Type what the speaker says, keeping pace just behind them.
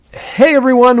Hey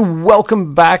everyone,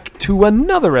 welcome back to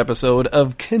another episode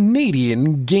of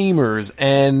Canadian Gamers.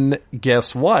 And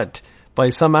guess what? By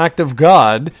some act of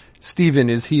God, Steven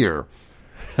is here.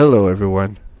 Hello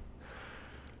everyone.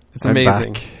 It's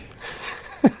amazing.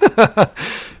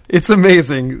 It's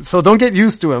amazing. So don't get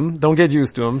used to him. Don't get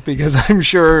used to him because I'm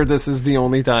sure this is the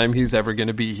only time he's ever going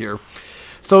to be here.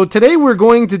 So today we're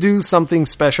going to do something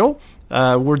special.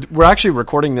 We're actually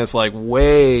recording this like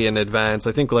way in advance.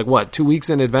 I think like what, 2 weeks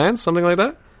in advance, something like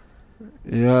that?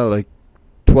 Yeah, like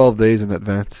 12 days in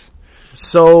advance.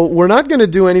 So we're not going to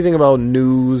do anything about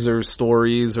news or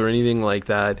stories or anything like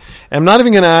that. I'm not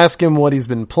even going to ask him what he's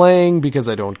been playing because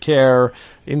I don't care.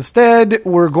 Instead,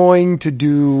 we're going to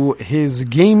do his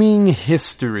gaming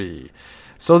history.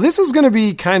 So this is going to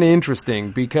be kind of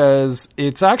interesting because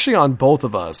it's actually on both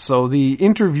of us. So the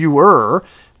interviewer,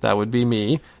 that would be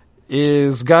me,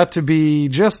 is got to be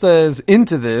just as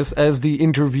into this as the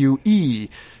interviewee,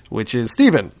 which is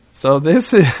Steven. So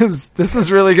this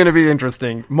is really going to be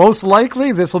interesting. Most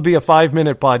likely this will be a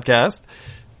 5-minute podcast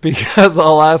because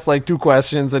I'll ask like 2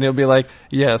 questions and he'll be like,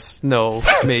 yes, no,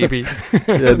 maybe.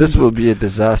 Yeah, this will be a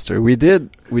disaster. We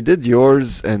did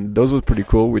yours and those were pretty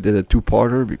cool. We did a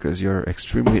 2-parter because you're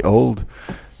extremely old,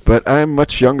 but I'm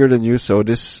much younger than you. So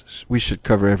we should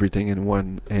cover everything in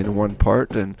one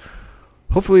part, and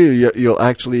hopefully you'll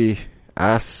actually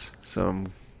ask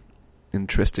some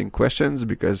interesting questions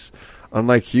because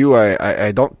unlike you,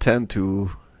 I don't tend to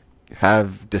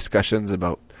have discussions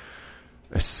about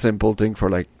a simple thing for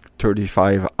like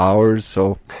 35 hours.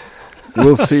 So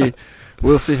we'll see.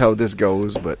 We'll see how this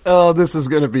goes. But oh, this is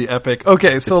going to be epic.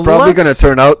 Okay, so it's probably going to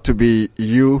turn out to be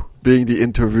you being the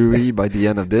interviewee by the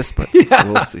end of this, but yeah.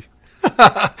 We'll see.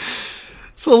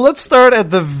 So let's start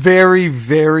at the very,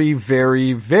 very,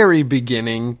 very, very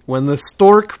beginning when the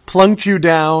stork plunked you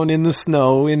down in the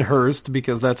snow in Hearst,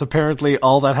 because that's apparently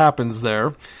all that happens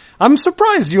there. I'm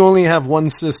surprised you only have one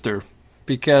sister,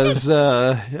 because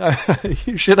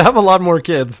you should have a lot more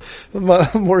kids,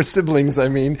 more siblings, I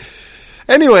mean.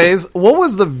 Anyways, what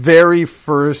was the very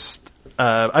first,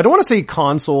 I don't want to say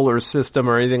console or system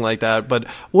or anything like that, but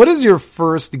what is your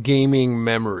first gaming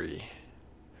memory?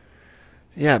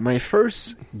 Yeah, my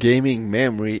first gaming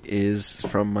memory is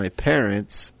from my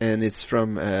parents, and it's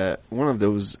from one of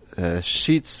those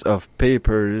sheets of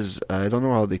papers. I don't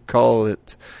know how they call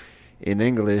it in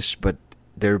English, but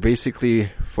they're basically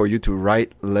for you to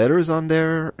write letters on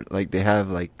there. Like they have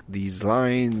like these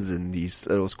lines and these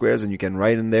little squares, and you can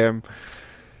write in them.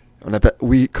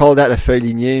 We call that a feuille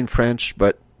lignée in French,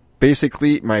 but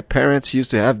basically my parents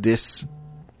used to have this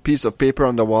piece of paper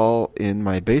on the wall in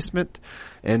my basement,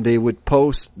 and they would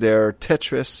post their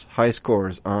Tetris high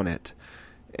scores on it.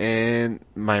 And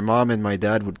my mom and my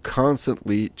dad would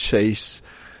constantly chase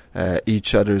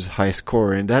each other's high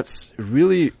score. And that's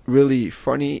really, really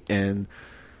funny and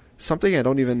something I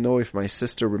don't even know if my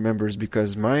sister remembers,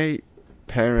 because my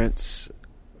parents,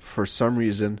 for some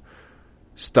reason,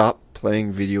 stopped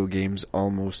playing video games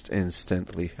almost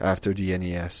instantly after the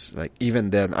NES. Like, even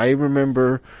then, I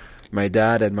remember my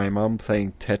dad and my mom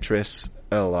playing Tetris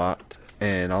a lot,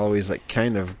 and always like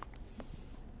kind of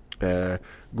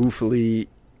goofily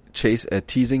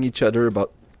teasing each other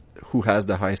about who has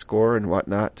the high score and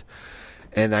whatnot.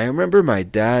 And I remember my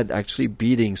dad actually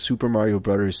beating Super Mario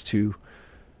Brothers 2.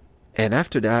 And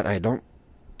after that, I don't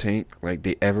think like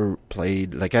they ever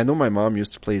played. Like, I know my mom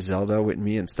used to play Zelda with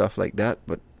me and stuff like that,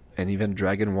 and even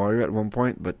Dragon Warrior at one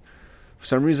point. But for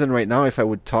some reason, right now, if I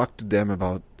would talk to them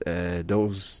about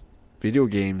those video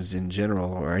games in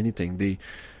general or anything, they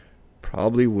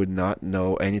probably would not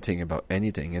know anything about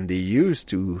anything. And they used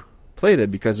to play that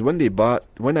because when they bought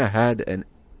an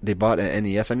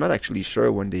NES, I'm not actually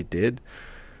sure when they did,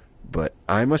 but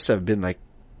I must have been like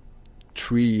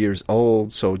 3 years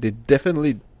old, so they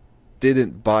definitely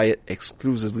didn't buy it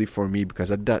exclusively for me,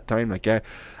 because at that time, like,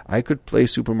 I could play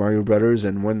Super Mario Brothers,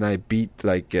 and when I beat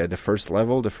like the first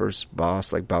level, the first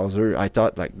boss, like Bowser, I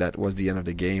thought like that was the end of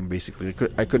the game. Basically,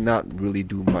 I could not really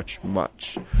do much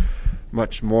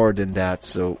more than that.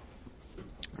 So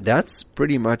that's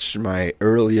pretty much my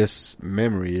earliest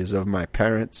memories of my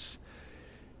parents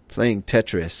playing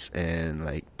Tetris and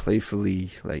like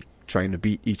playfully like trying to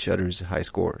beat each other's high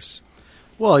scores.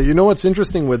 Well, you know what's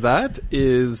interesting with that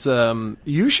is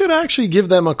you should actually give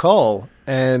them a call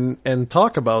and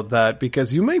talk about that,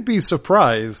 because you might be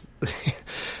surprised.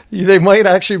 They might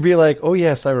actually be like, oh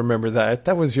yes, I remember that.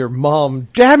 That was your mom,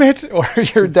 damn it, or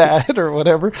your dad or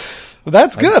whatever.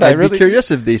 That's good. I'd be curious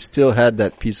if they still had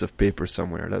that piece of paper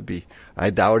somewhere.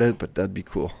 I doubt it, but that'd be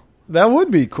cool. That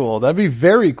would be cool. That'd be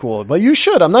very cool. But you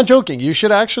should. I'm not joking. You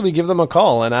should actually give them a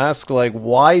call and ask, like,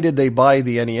 why did they buy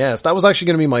the NES? That was actually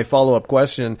going to be my follow-up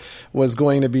question, was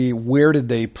going to be, where did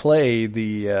they play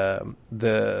the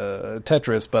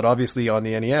Tetris, but obviously on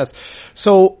the NES.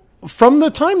 So from the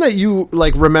time that you,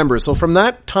 like, remember, so from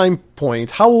that time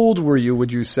point, how old were you,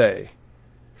 would you say?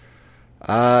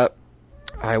 I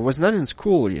was not in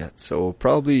school yet, so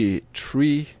probably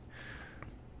 3,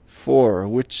 4,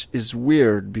 which is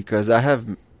weird because I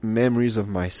have memories of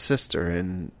my sister,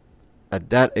 and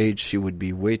at that age she would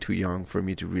be way too young for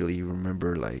me to really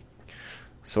remember, like,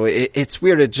 so it's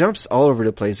weird. It jumps all over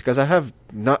the place because I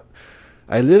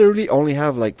literally only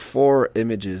have like 4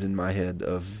 images in my head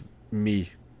of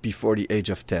me before the age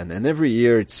of 10, and every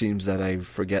year it seems that I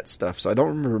forget stuff, so I don't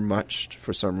remember much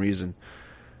for some reason.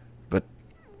 But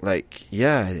like,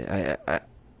 yeah, I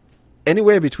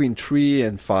anywhere between 3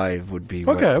 and 5 would be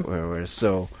okay.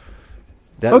 So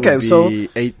that would be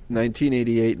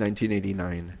 1988,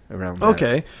 1989, around that.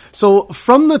 Okay, so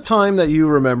from the time that you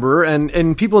remember,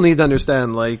 and people need to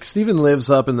understand, like, Steven lives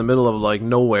up in the middle of, like,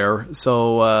 nowhere,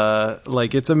 so,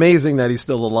 like, it's amazing that he's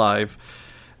still alive.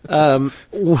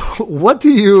 What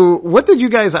did you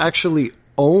guys actually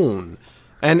own?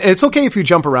 And it's okay if you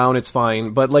jump around, it's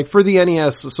fine. But like for the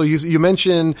NES, so you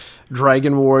mentioned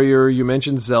Dragon Warrior, you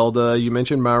mentioned Zelda, you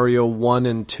mentioned Mario 1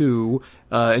 and 2,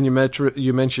 and you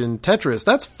mentioned Tetris.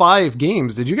 That's 5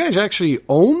 games. Did you guys actually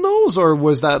own those, or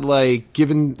was that like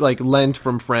given, like lent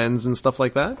from friends and stuff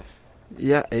like that?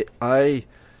 Yeah, I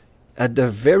at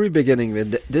the very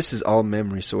beginning, this is all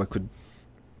memory, so I could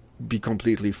be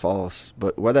completely false.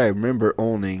 But what I remember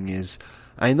owning is,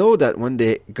 I know that when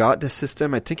they got the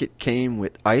system, I think it came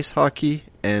with Ice Hockey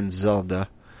and Zelda.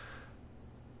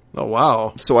 Oh,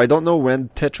 wow. So I don't know when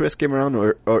Tetris came around,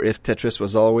 or if Tetris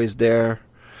was always there.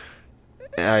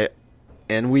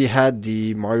 And we had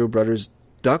the Mario Brothers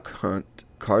Duck Hunt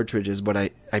cartridges, but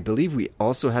I believe we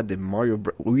also had the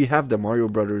we have the Mario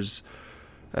Brothers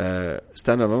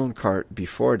standalone cart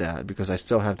before that, because I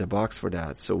still have the box for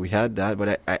that. So we had that,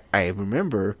 but I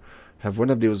remember, have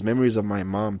one of those memories of my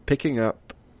mom picking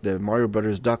up the Mario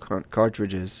Brothers Duck Hunt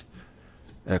cartridge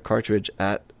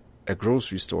at a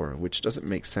grocery store, which doesn't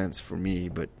make sense for me,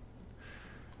 but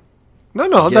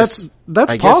no, that's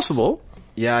possible.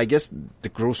 Yeah, I guess the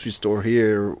grocery store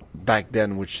here back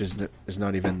then, which is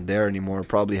not even there anymore,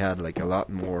 probably had like a lot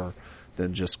more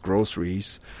than just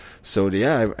groceries. So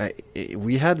yeah,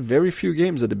 we had very few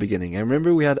games at the beginning. I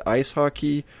remember we had Ice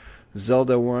Hockey,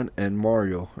 Zelda 1, and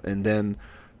Mario, and then.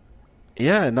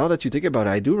 Yeah, now that you think about it,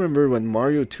 I do remember when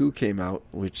Mario 2 came out,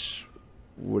 which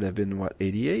would have been,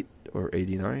 88 or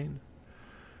 89?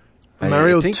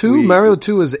 Mario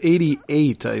 2 is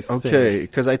 88, I think. Okay,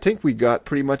 because I think we got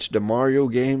pretty much the Mario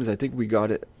games. I think we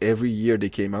got it every year they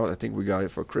came out. I think we got it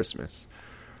for Christmas.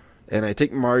 And I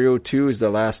think Mario 2 is the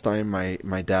last time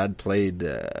my dad played,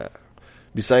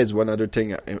 besides one other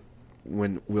thing,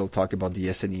 when we'll talk about the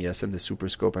SNES and the Super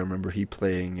Scope, I remember he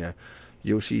playing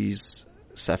Yoshi's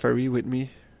Safari with me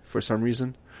for some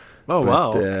reason. Oh,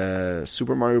 wow.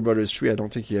 Super Mario Brothers 3, I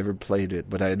don't think he ever played it,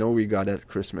 but I know we got it at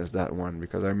Christmas, that one,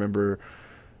 because I remember,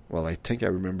 I think I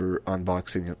remember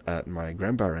unboxing it at my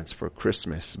grandparents for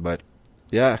Christmas. But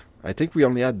yeah, I think we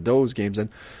only had those games, and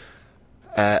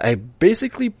I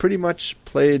basically pretty much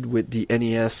played with the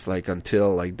NES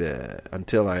until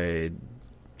I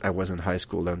was in high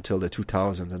school, until the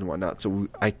 2000s and whatnot. So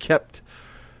I kept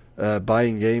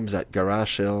buying games at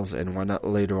garage sales and whatnot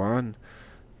later on,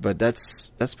 but that's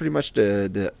pretty much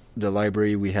the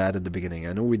library we had at the beginning.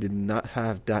 I know we did not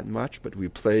have that much, but we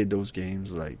played those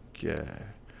games like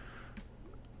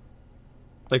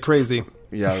crazy.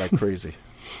 Yeah, like crazy.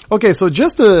 Okay, so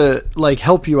just to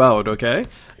help you out, okay?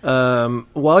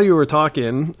 While you were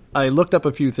talking, I looked up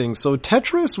a few things. So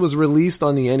Tetris was released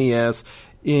on the NES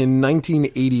in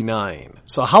 1989.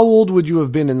 So how old would you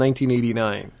have been in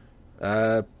 1989?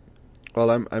 Well,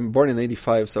 I'm born in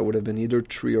 85, so I would have been either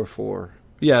 3 or 4.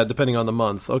 Yeah, depending on the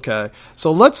month. Okay.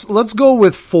 So let's go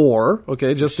with 4,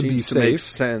 okay, just to be safe. Makes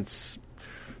sense.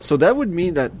 So that would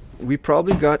mean that we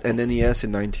probably got an NES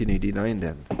in 1989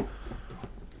 then.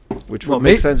 Which would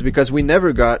make sense, because we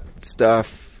never got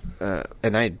stuff,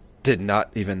 and I did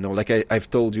not even know. Like I've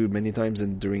told you many times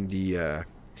during the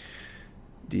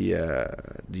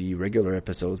regular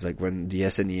episodes, like when the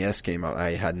SNES came out,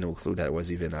 I had no clue that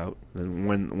was even out. And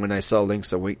when I saw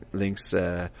Link's Awakening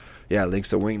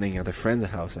at a friend's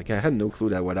house, I had no clue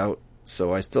that was out.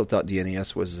 So I still thought the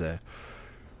NES was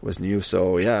new.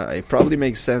 So yeah, it probably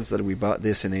makes sense that we bought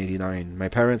this in '89. My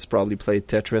parents probably played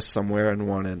Tetris somewhere and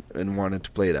wanted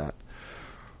to play that.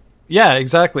 Yeah,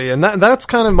 exactly. And that's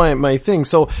kind of my thing.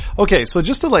 So, okay, so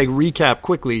just to like recap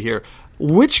quickly here,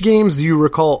 which games do you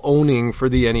recall owning for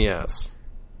the NES?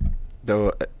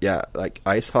 Though, yeah, like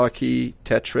Ice Hockey,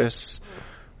 Tetris,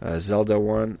 Zelda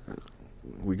 1.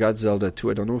 We got Zelda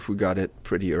 2. I don't know if we got it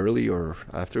pretty early or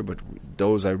after, but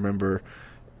those I remember,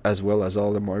 as well as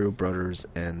all the Mario Brothers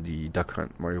and the Duck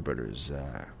Hunt Mario Brothers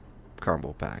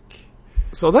combo pack.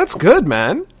 So that's good,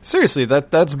 man. Seriously,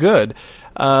 that's good.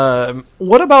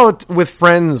 What about with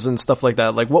friends and stuff like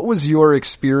that? Like, what was your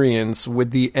experience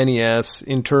with the NES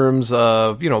in terms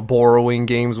of, borrowing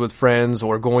games with friends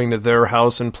or going to their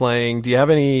house and playing? Do you have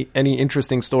any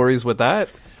interesting stories with that?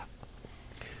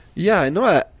 Yeah, I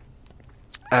know.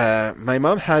 My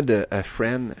mom had a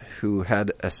friend who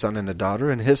had a son and a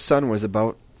daughter, and his son was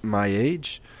about my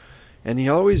age, and he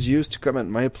always used to come at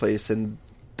my place, and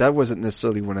that wasn't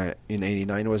necessarily in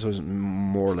 89, it was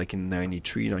more like in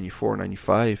 93, 94,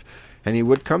 95, and he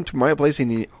would come to my place,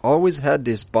 and he always had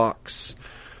this box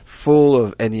full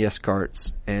of NES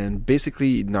carts, and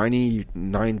basically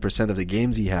 99% of the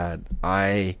games he had,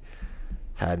 I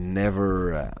had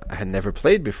never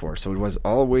played before, so it was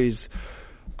always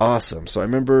awesome. So I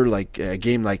remember like a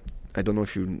game like, I don't know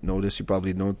if you know this, you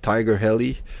probably know Tiger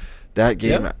Heli. That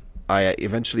game, yeah. I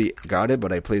eventually got it,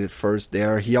 but I played it first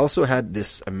there. He also had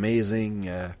this amazing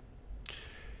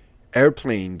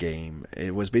airplane game.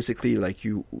 It was basically like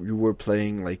you were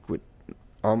playing like with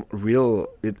real.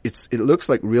 It looks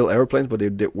like real airplanes, but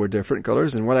they were different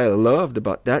colors. And what I loved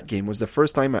about that game was the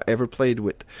first time I ever played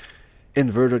with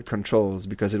inverted controls,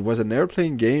 because it was an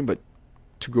airplane game, but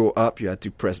to go up you had to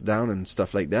press down and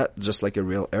stuff like that, just like a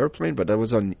real airplane. But that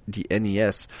was on the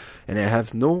NES, and I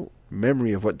have no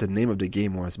memory of what the name of the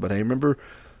game was, but I remember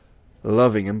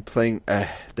loving and playing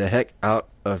the heck out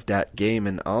of that game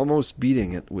and almost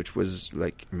beating it, which was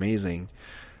like amazing.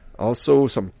 Also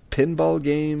some pinball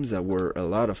games that were a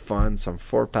lot of fun, some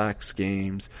 4-packs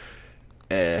games.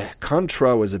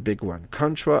 Contra was a big one.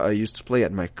 Contra I used to play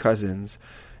at my cousin's,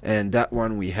 and that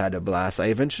one we had a blast.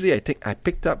 I think I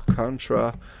picked up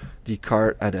Contra the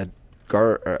cart at a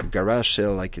garage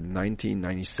sale like in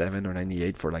 1997 or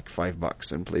 98 for like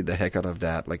 $5 and played the heck out of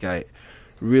that. Like, I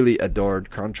really adored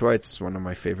Contra. It's one of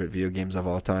my favorite video games of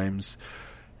all times.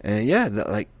 And yeah,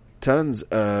 like tons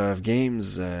of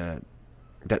games.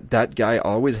 That guy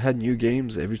always had new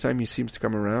games every time he seems to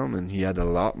come around, and he had a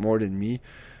lot more than me.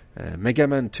 Mega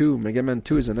Man 2. Mega Man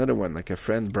 2 is another one. Like, a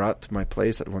friend brought to my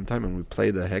place at one time, and we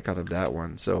played the heck out of that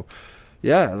one. So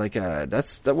yeah, like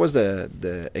that was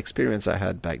the experience I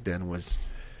had back then, was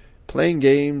playing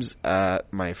games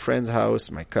at my friend's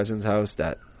house, my cousin's house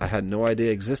that I had no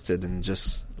idea existed, and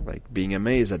just like being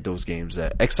amazed at those games.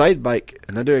 Excite Bike,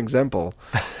 another example.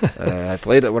 I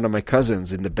played at one of my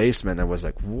cousins in the basement. I was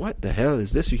like, what the hell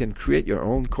is this? You can create your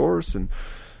own course, and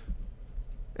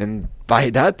by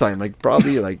that time, like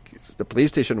probably like the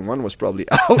PlayStation 1 was probably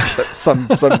out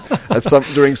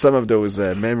during some of those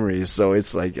memories. So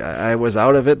it's like I was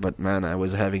out of it, but man, I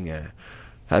was having a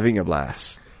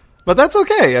blast. But that's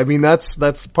okay. I mean,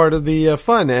 that's part of the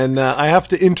fun. And I have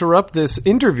to interrupt this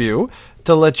interview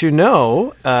to let you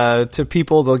know, to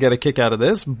people, they'll get a kick out of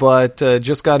this, but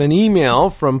just got an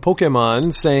email from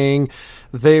Pokemon saying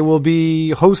they will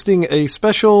be hosting a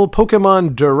special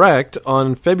Pokemon Direct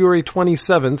on February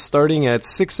 27th, starting at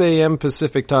 6 a.m.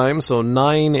 Pacific time, so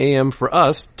 9 a.m. for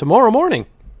us, tomorrow morning.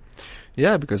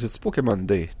 Yeah, because it's Pokemon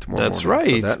Day tomorrow That's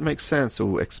morning. Right. So that makes sense.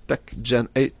 So expect Gen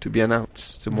 8 to be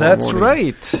announced tomorrow That's morning.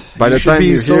 Right. By the time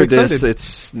you hear excited. this,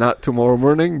 it's not tomorrow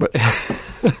morning, but...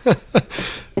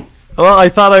 Well, I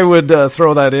thought I would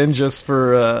throw that in just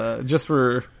for I'm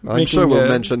sure we'll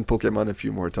mention Pokemon a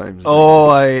few more times.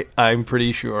 I'm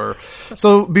pretty sure.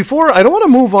 So before, I don't want to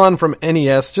move on from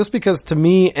NES, just because to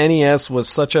me NES was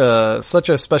such a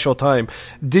special time.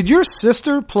 Did your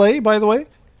sister play, by the way?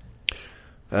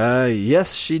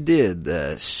 Yes, she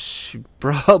did. She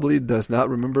probably does not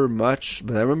remember much,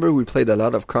 but I remember we played a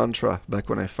lot of Contra back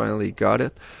when I finally got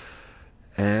it.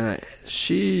 And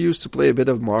she used to play a bit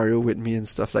of Mario with me and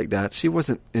stuff like that. She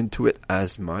wasn't into it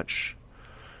as much.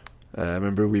 I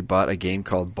remember we bought a game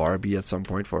called Barbie at some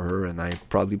point for her, and I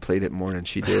probably played it more than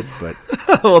she did. But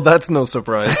well, that's no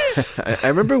surprise. I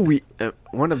remember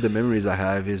one of the memories I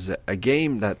have is a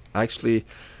game that actually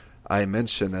I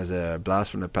mentioned as a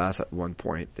blast from the past at one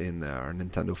point in our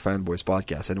Nintendo Fanboys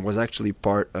podcast, and it was actually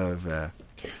part of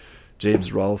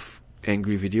James Rolfe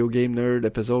Angry Video Game Nerd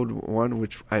episode 1,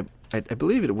 which I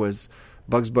believe it was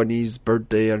Bugs Bunny's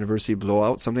birthday anniversary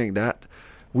blowout, something like that.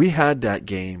 We had that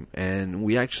game, and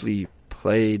we actually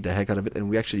played the heck out of it, and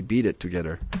we actually beat it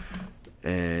together.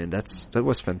 and that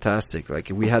was fantastic. Like,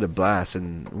 we had a blast,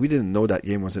 and we didn't know that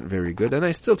game wasn't very good, and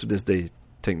I still to this day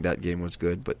think that game was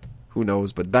good, but who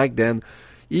knows. But back then,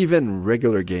 even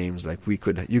regular games, like, you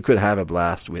could have a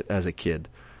blast with as a kid.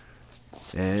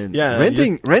 And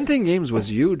renting games was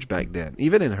huge back then,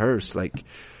 even in Hearst. Like,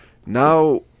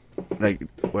 now, like,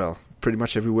 well, pretty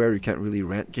much everywhere you can't really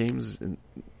rent games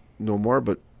no more,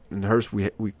 but in Hearst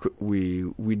we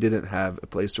didn't have a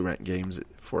place to rent games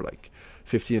for like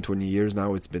 15 and 20 years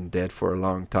now. It's been dead for a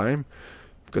long time,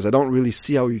 because I don't really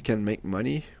see how you can make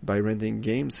money by renting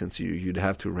games, since you'd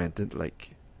have to rent it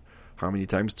like how many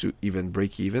times to even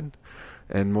break even,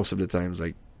 and most of the times,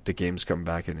 like, the games come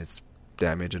back and it's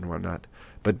damaged and whatnot.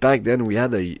 But back then we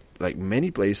had like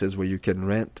many places where you can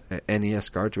rent an NES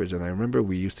cartridge, and I remember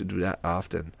we used to do that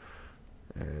often,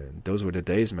 and those were the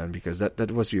days, man, because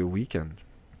that was your weekend.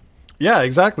 Yeah,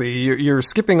 exactly. You're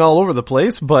skipping all over the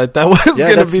place, but that was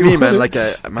going to be me, man. Like,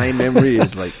 my memory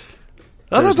is like,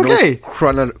 oh, that's okay.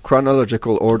 No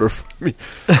chronological order for me.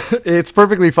 It's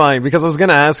perfectly fine, because I was going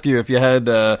to ask you if you had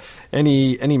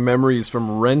any memories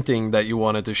from renting that you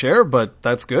wanted to share, but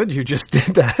that's good. You just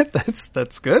did that.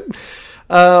 That's good.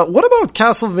 What about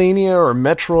Castlevania or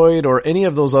Metroid or any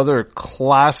of those other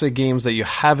classic games that you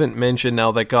haven't mentioned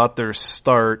now that got their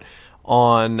start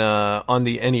on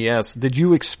the NES? Did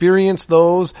you experience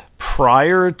those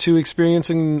prior to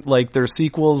experiencing like their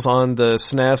sequels on the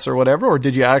SNES or whatever, or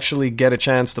did you actually get a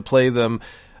chance to play them?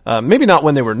 Maybe not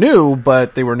when they were new,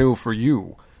 but they were new for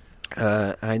you.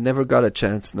 I never got a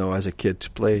chance, no, as a kid, to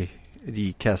play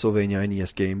the Castlevania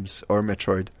NES games or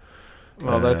Metroid.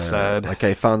 Well, that's sad. Like,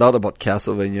 I found out about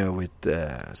Castlevania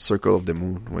with Circle of the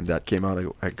Moon when that came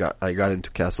out. I got into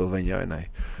Castlevania, and I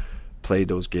played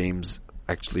those games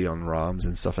actually on ROMs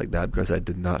and stuff like that, because I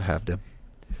did not have them.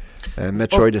 And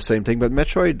Metroid, the same thing. But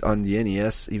Metroid on the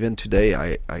NES, even today,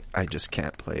 I just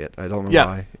can't play it. I don't know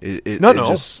why. It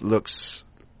just looks,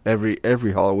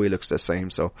 every hallway looks the same,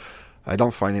 so I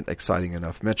don't find it exciting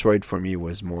enough. Metroid for me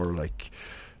was more like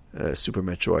Super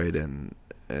Metroid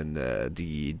and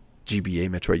the GBA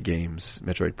Metroid games,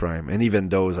 Metroid Prime, and even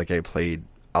those, like, I played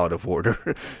out of order.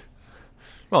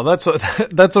 Well, that's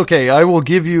okay. I will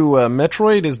give you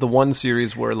Metroid is the one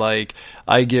series where, like,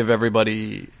 I give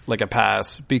everybody like a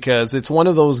pass, because it's one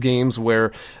of those games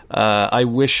where I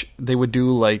wish they would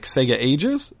do like Sega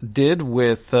Ages did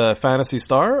with Phantasy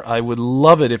Star. I would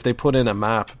love it if they put in a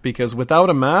map, because without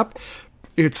a map,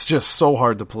 it's just so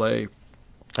hard to play.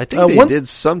 I think they did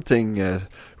something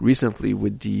recently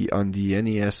with on the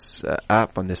NES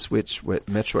app on the Switch with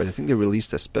Metroid. I think they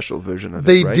released a special version of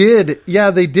it, right? They did.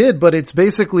 Yeah, they did, but it's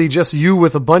basically just you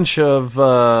with a bunch of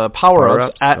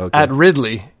power-ups at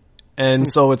Ridley. And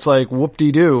so it's like,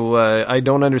 whoop-de-doo. I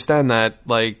don't understand that,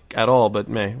 like, at all, but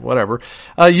whatever.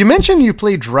 You mentioned you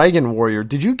played Dragon Warrior.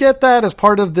 Did you get that as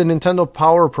part of the Nintendo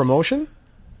Power promotion?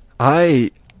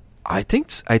 I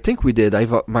think we did.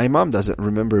 My mom doesn't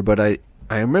remember, but I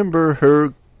remember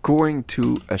her going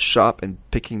to a shop and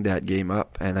picking that game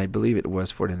up, and I believe it was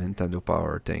for the Nintendo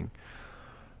Power thing.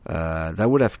 That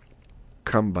would have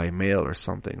come by mail or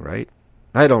something, right?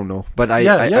 I don't know, but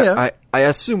I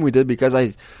assume we did, because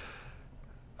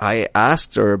I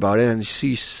asked her about it, and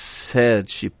she said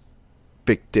she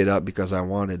picked it up because I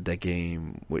wanted the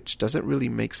game, which doesn't really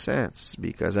make sense,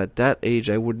 because at that age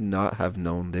I would not have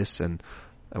known this, and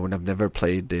I would have never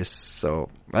played this, so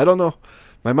I don't know.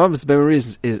 My mom's memory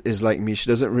is like me. She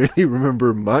doesn't really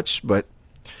remember much, but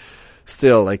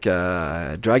still, like,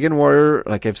 Dragon Warrior,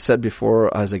 like I've said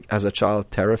before, as a child,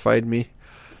 terrified me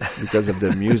because of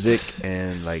the music,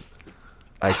 and like,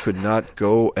 I could not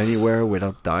go anywhere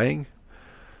without dying.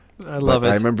 I love it.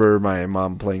 I remember my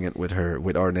mom playing it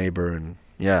with our neighbor, and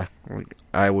yeah,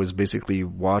 I was basically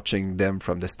watching them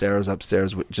from the stairs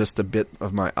upstairs with just a bit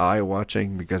of my eye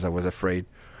watching, because I was afraid.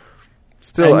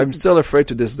 I'm still afraid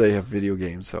to this day of video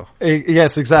games. So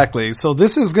yes, exactly. So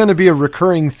this is going to be a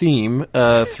recurring theme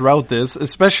throughout this,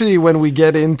 especially when we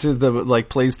get into the like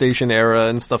PlayStation era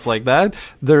and stuff like that.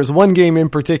 There's one game in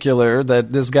particular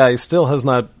that this guy still has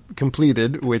not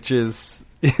completed, which is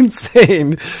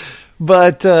insane.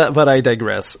 But I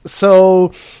digress.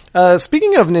 So,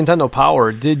 speaking of Nintendo Power,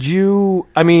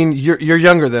 you're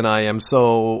younger than I am,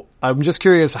 so I'm just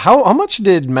curious, how much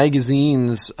did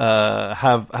magazines,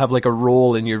 have like a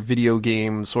role in your video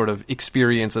game sort of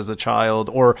experience as a child?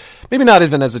 Or maybe not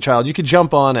even as a child. You could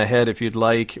jump on ahead if you'd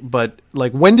like, but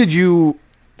like, when did you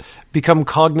become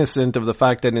cognizant of the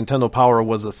fact that Nintendo Power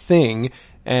was a thing?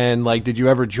 And like, did you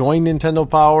ever join Nintendo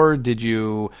Power? Did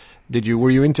you Were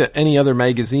you into any other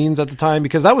magazines at the time?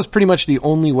 Because that was pretty much the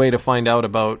only way to find out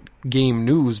about game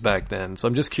news back then. So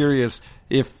I'm just curious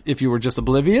if you were just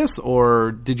oblivious,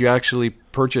 or did you actually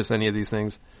purchase any of these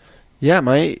things? Yeah,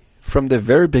 from the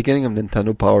very beginning of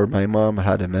Nintendo Power, my mom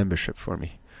had a membership for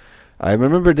me. I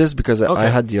remember this because I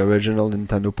had the original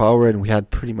Nintendo Power, and we had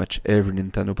pretty much every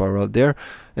Nintendo Power out there.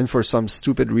 And for some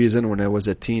stupid reason, when I was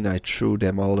a teen, I threw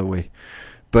them all away.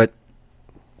 But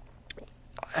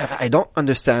I don't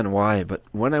understand why, but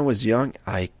when I was young,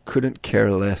 I couldn't care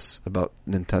less about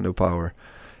Nintendo Power.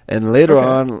 And later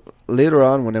on,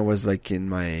 when I was like in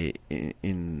 7th,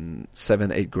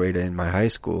 8th grade in my high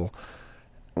school,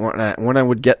 when I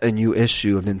would get a new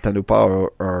issue of Nintendo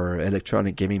Power or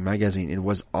Electronic Gaming Magazine, it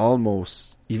was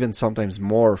almost, even sometimes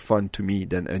more fun to me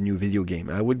than a new video game.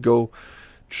 I would go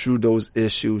through those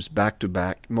issues back to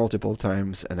back multiple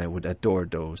times, and I would adore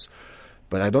those.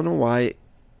 But I don't know why,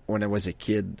 when I was a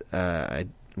kid, I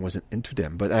wasn't into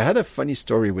them. But I had a funny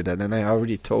story with that, and I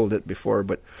already told it before,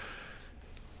 but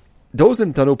those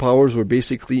Nintendo Powers were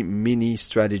basically mini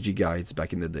strategy guides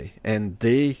back in the day. And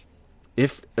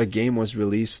if a game was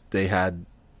released, they had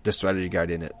the strategy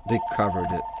guide in it. They covered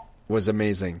it. It was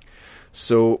amazing.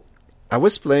 So I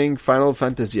was playing Final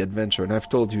Fantasy Adventure, and I've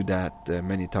told you that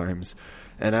many times.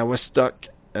 And I was stuck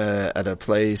at a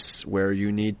place where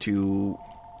you need to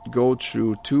go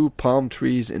through 2 palm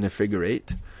trees in a figure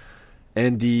 8.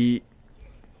 And the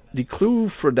clue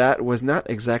for that was not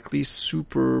exactly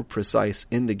super precise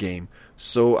in the game.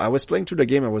 So I was playing through the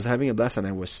game, I was having a blast, and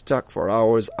I was stuck for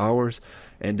hours.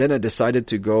 And then I decided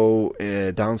to go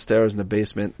downstairs in the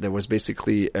basement. There was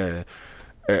basically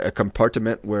a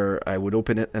compartment where I would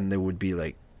open it, and there would be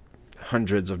like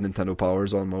hundreds of Nintendo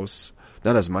Powers almost.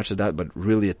 Not as much as that, but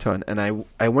really a ton. And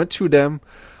I went through them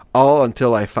all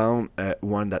until I found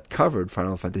one that covered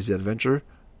Final Fantasy Adventure.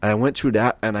 I went through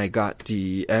that, and I got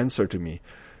the answer to me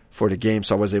for the game,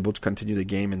 so I was able to continue the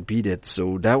game and beat it.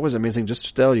 So that was amazing. Just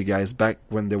to tell you guys, back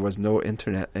when there was no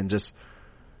internet, and just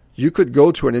you could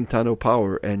go to a Nintendo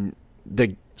Power, and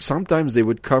sometimes they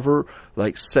would cover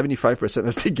like 75%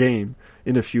 of the game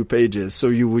in a few pages, so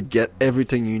you would get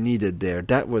everything you needed there.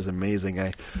 That was amazing.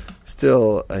 I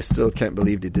still can't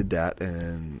believe they did that.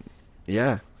 And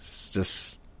yeah, it's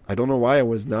just, I don't know why I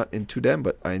was not into them,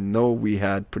 but I know we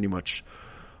had pretty much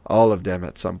all of them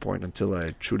at some point until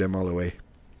I threw them all away.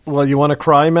 Well, you want to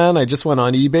cry, man? I just went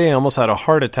on eBay. I almost had a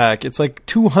heart attack. It's like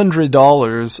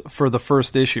 $200 for the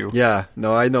first issue. Yeah,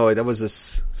 no, I know. That was a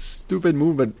stupid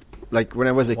move, but like when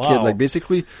I was a kid, like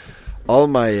basically all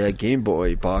my Game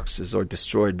Boy boxes are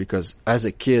destroyed because as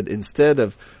a kid,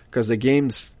 because the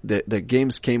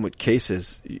games came with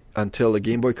cases until the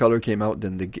Game Boy Color came out,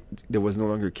 then there was no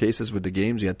longer cases with the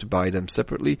games. You had to buy them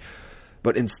separately.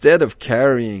 But instead of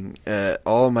carrying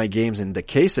all my games in the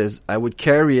cases, I would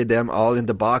carry them all in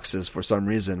the boxes for some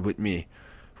reason with me,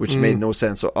 which made no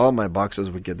sense. So all my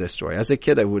boxes would get destroyed. As a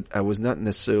kid, I was not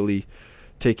necessarily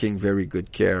taking very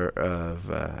good care of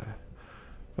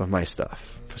my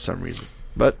stuff for some reason.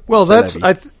 But well,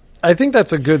 I think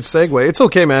that's a good segue. It's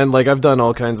okay, man. Like I've done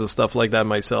all kinds of stuff like that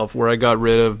myself, where I got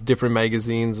rid of different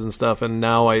magazines and stuff, and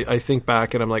now I think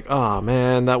back and I'm like, oh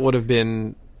man, that would have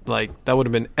been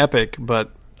epic,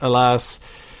 but alas,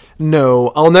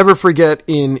 no. I'll never forget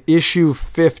in issue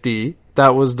 50,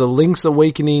 that was the Link's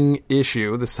Awakening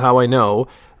issue. This is how I know.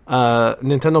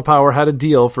 Nintendo Power had a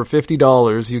deal for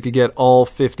 $50. You could get all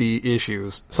 50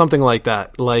 issues. Something like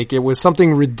that. Like, it was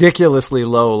something ridiculously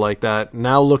low like that.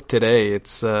 Now look today,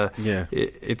 it's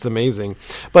amazing.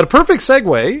 But a perfect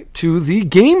segue to the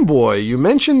Game Boy. You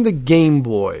mentioned the Game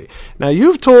Boy. Now,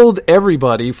 you've told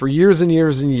everybody for years and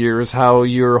years and years how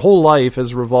your whole life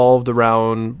has revolved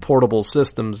around portable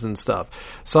systems and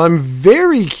stuff. So I'm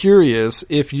very curious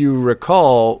if you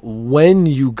recall when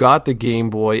you got the Game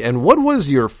Boy, and what was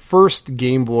your first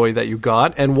Game Boy that you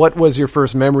got, and what was your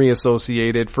first memory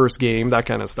associated, first game, that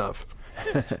kind of stuff?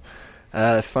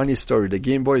 Funny story. The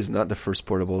Game Boy is not the first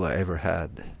portable I ever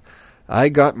had. I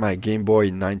got my Game Boy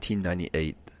in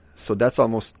 1998, so that's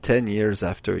almost 10 years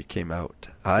after it came out.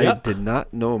 I did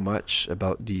not know much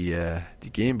about the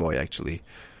Game Boy, actually.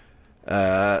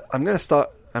 I'm gonna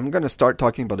start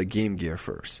talking about the Game Gear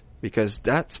first, because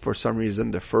that's for some reason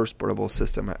the first portable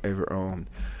system I ever owned.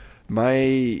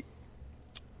 My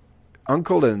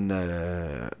uncle and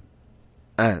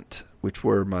aunt, which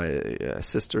were my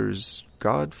sister's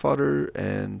godfather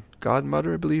and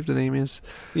godmother, I believe the name is.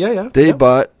 They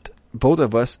bought both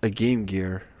of us a Game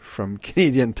Gear from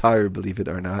Canadian Tire, believe it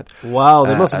or not. Wow,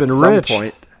 they must have been rich.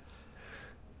 Some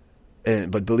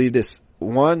point. But believe this,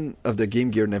 one of the Game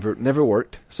Gear never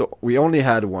worked. So we only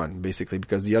had one, basically,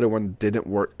 because the other one didn't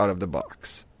work out of the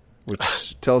box.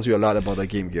 which tells you a lot about the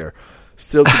Game Gear.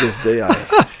 Still to this day, I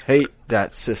hate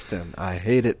that system. I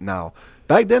hate it now.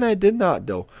 Back then, I did not,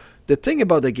 though. The thing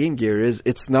about the Game Gear is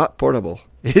it's not portable.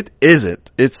 It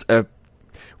isn't.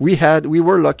 We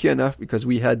were lucky enough because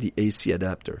we had the AC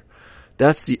adapter.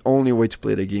 That's the only way to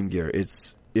play the Game Gear.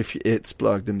 It's if it's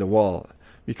plugged in the wall.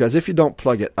 Because if you don't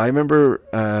plug it, I remember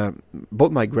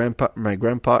both my grandpa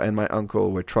and my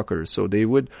uncle were truckers, so they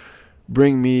would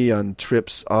bring me on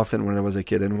trips often when I was a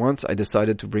kid. And once I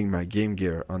decided to bring my Game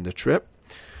Gear on the trip,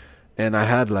 and I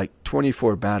had like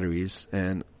 24 batteries,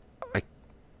 and I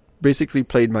basically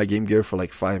played my Game Gear for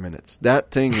like 5 minutes. That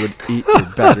thing would eat your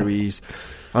batteries.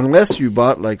 Unless you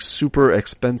bought like super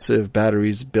expensive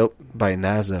batteries built by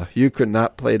NASA, you could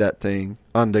not play that thing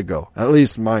on the go. At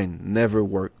least mine never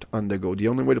worked on the go. The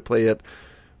only way to play it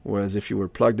was if you were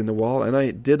plugged in the wall, and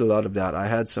I did a lot of that. I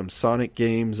had some Sonic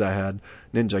games. I had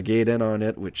Ninja Gaiden on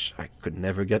it, which I could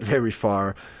never get very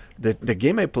far. The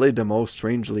game I played the most,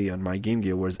 strangely, on my Game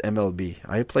Gear was MLB.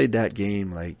 I played that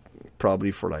game like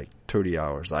probably for like 30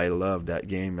 hours. I loved that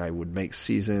game. I would make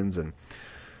seasons, and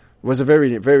it was a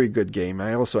very, very good game.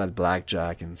 I also had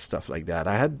Blackjack and stuff like that.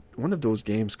 I had one of those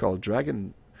games called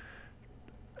Dragon.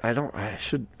 I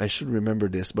should remember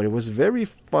this, but it was a very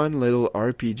fun little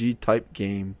RPG type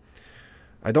game.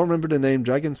 I don't remember the name,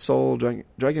 Dragon Soul,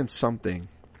 Dragon something.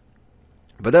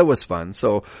 But that was fun.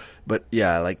 So, but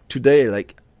yeah, like today,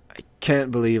 like I can't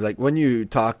believe, like when you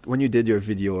did your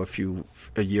video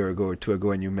a year ago or two ago,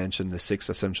 and you mentioned the 6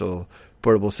 essential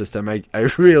portable system, I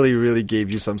really, really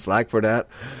gave you some slack for that,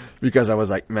 because I was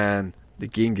like, man, the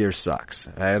Game Gear sucks.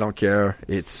 I don't care.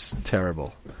 It's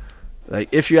terrible. Like,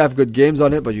 if you have good games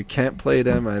on it, but you can't play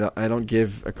them, I don't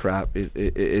give a crap.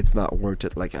 It's not worth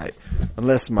it. Like,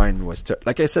 unless mine was,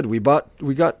 like I said, we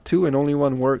got 2 and only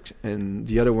one worked, and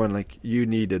the other one, like, you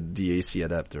needed the AC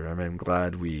adapter. I mean, I'm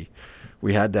glad we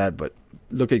had that, but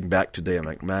looking back today, I'm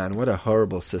like, man, what a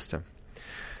horrible system.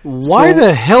 Why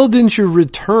the hell didn't you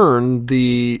return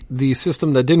the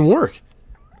system that didn't work?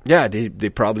 Yeah, they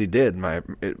probably did. My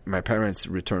parents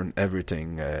return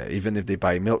everything, even if they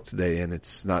buy milk today and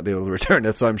it's not, they'll return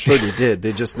it. So I'm sure they did.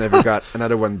 They just never got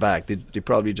another one back. They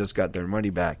probably just got their money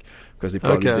back because they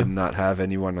probably did not have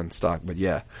anyone on stock. But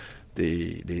yeah,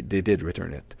 they did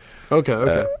return it.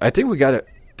 Okay. I think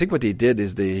what they did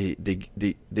is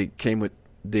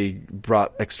they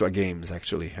brought extra games,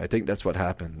 actually. I think that's what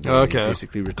happened. They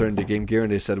basically returned the Game Gear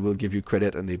and they said, we'll give you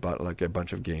credit, and they bought like a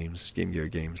bunch of games, Game Gear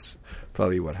games.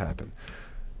 Probably what happened.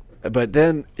 But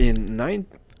then in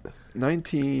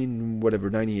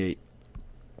 98,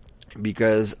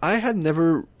 because I had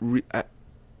never...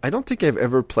 I don't think I've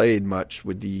ever played much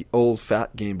with the old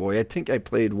fat Game Boy. I think I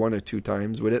played 1 or 2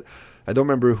 times with it. I don't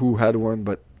remember who had one,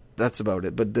 but that's about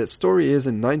it. But the story is,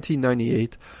 in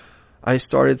 1998... I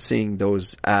started seeing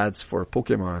those ads for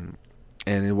Pokemon,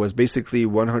 and it was basically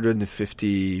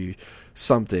 150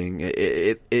 something.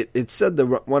 It said the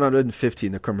 150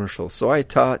 in the commercial, so I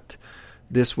thought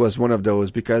this was one of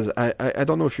those, because I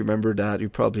don't know if you remember that, you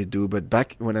probably do, but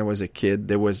back when I was a kid,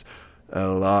 there was a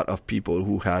lot of people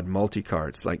who had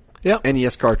multi-carts. Like,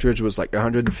 NES cartridge was like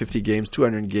 150 games,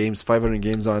 200 games, 500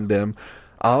 games on them.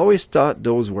 I always thought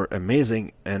those were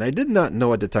amazing, and I did not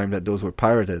know at the time that those were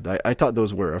pirated. I thought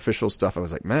those were official stuff. I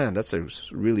was like, man, that's a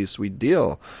really sweet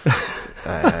deal.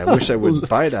 I wish I would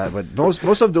buy that. But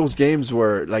most of those games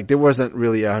were, like, there wasn't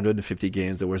really 150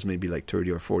 games. There was maybe like 30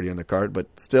 or 40 on the card, but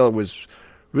still it was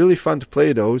really fun to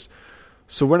play those.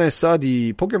 So when I saw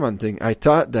the Pokemon thing, I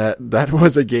thought that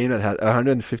was a game that had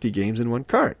 150 games in one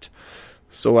cart.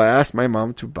 So I asked my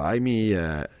mom to buy me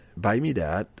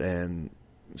that, and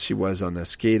she was on my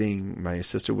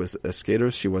sister was a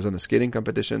skater. She was on a skating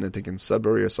competition, I think in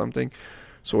Sudbury or something.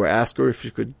 So I asked her if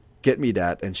she could get me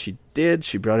that, and she did.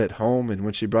 She brought it home, and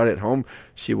when she brought it home,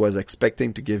 she was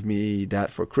expecting to give me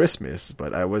that for Christmas,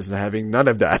 but I was having none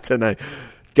of that, and I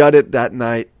got it that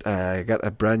night. I got a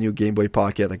brand new Game Boy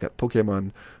Pocket. I got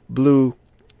Pokemon Blue,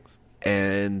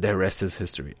 and the rest is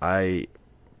history. To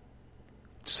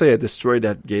say I destroyed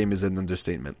that game is an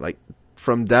understatement. Like,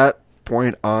 from that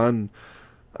point on,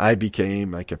 I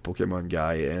became like a Pokemon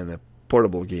guy and a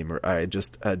portable gamer. I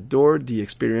just adored the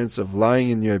experience of lying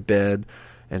in your bed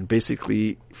and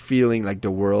basically feeling like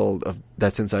the world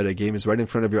that's inside a game is right in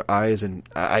front of your eyes. And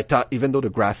I thought, even though the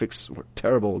graphics were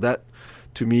terrible, that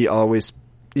to me always,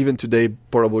 even today,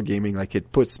 portable gaming, like,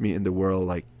 it puts me in the world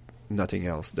like nothing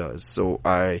else does. So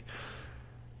I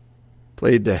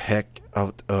played the heck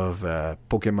out of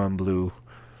Pokemon Blue.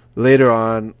 Later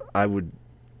on,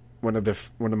 one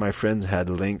of my friends had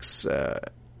Link's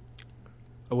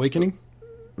Awakening.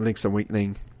 Link's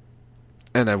Awakening,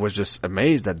 And I was just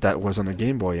amazed that that was on a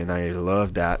Game Boy, and I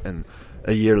loved that. And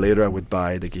a year later, I would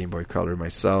buy the Game Boy Color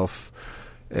myself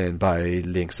and buy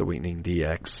Link's Awakening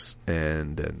DX.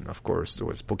 And then, of course, there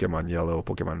was Pokemon Yellow,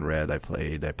 Pokemon Red I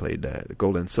played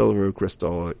Gold and Silver,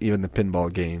 Crystal, even the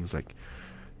pinball games, like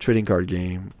trading card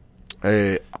game.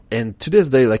 And to this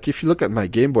day, like, if you look at my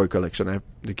Game Boy collection, I have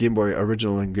the Game Boy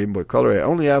Original and Game Boy Color. I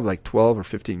only have like 12 or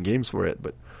 15 games for it,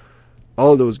 but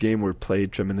all those games were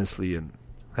played tremendously and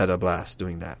had a blast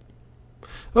doing that.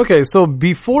 Okay, so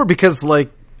before, because like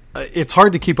it's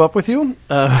hard to keep up with you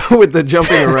with the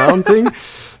jumping around thing.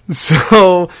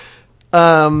 So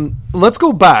let's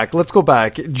go back.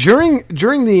 During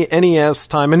the NES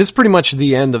time, and it's pretty much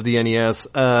the end of the NES.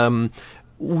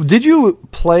 Did you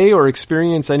play or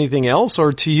experience anything else,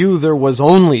 or to you there was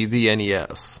only the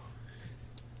NES?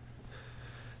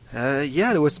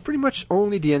 Yeah, it was pretty much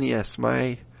only the NES.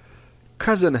 My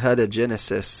cousin had a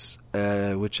Genesis,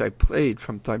 which I played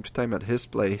from time to time at his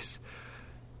place.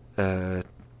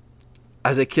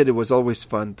 As a kid, it was always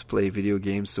fun to play video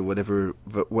games, so whatever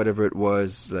it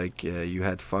was, like, you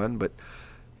had fun, but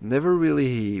never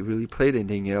really played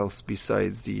anything else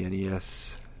besides the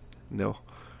NES. No.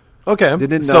 Okay.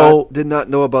 Did not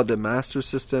know about the Master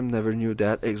System, never knew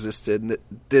that existed,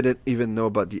 didn't even know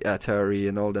about the Atari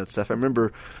and all that stuff. I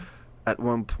remember at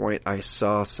one point I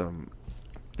saw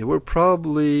they were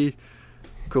probably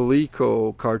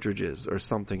Coleco cartridges or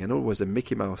something. I know it was a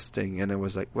Mickey Mouse thing, and I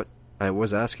was like, what? I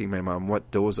was asking my mom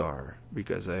what those are,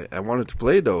 because I wanted to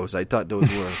play those. I thought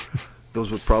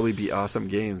those would probably be awesome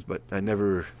games, but I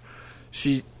never,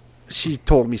 she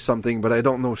told me something, but I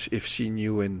don't know if she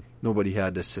knew, and nobody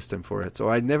had the system for it. So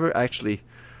I never actually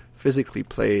physically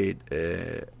played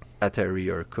Atari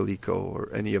or Coleco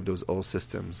or any of those old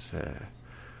systems.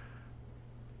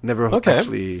 Never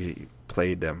actually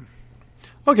played them.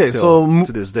 Okay, so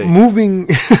to this day, moving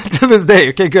to this day.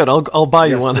 Okay, good. I'll buy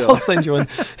you one. I'll send you one.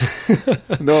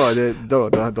 No,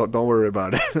 don't worry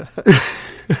about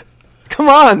it. Come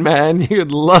on, man,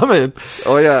 you'd love it.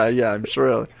 Oh yeah, I'm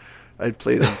sure I'd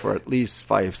play them for at least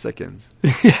 5 seconds.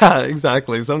 Yeah,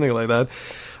 exactly, something like that.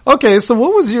 Okay, so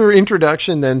what was your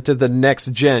introduction then to the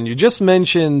next gen? You just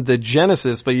mentioned the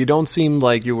Genesis, but you don't seem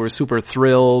like you were super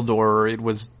thrilled, or it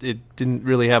didn't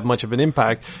really have much of an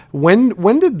impact. When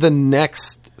did the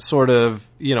next sort of,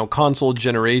 console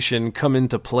generation come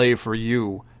into play for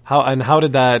you? What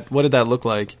did that look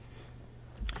like?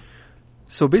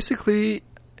 So basically,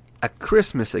 at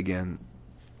Christmas again,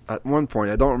 at one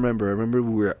point, I don't remember. I remember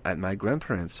we were at my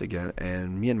grandparents again,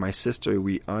 and me and my sister,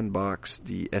 we unboxed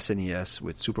the SNES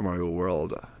with Super Mario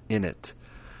World in it.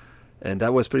 And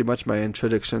that was pretty much my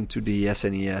introduction to the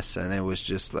SNES, and I was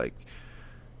just like,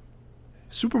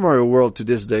 Super Mario World to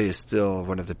this day is still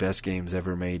one of the best games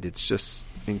ever made. It's just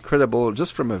incredible,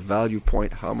 just from a value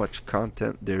point, how much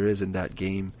content there is in that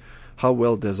game, how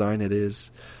well designed it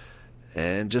is.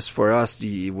 And just for us,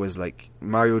 it was like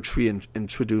Mario 3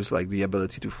 introduced like the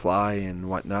ability to fly and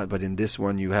whatnot. But in this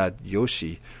one, you had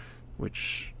Yoshi,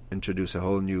 which introduced a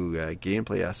whole new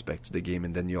gameplay aspect to the game.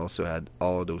 And then you also had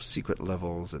all those secret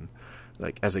levels. And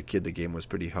like as a kid, the game was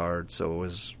pretty hard. So it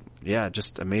was,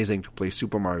 just amazing to play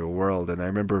Super Mario World. And I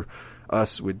remember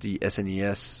us with the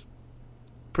SNES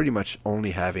pretty much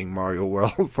only having Mario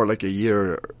World for like a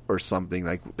year or something.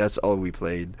 Like that's all we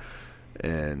played.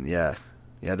 And yeah,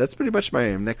 that's pretty much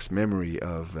my next memory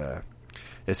of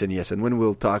SNES. And when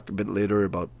we'll talk a bit later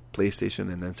about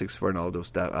PlayStation and N64 and all those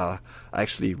stuff, I'll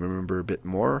actually remember a bit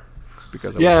more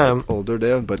because I was a bit older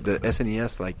then. But the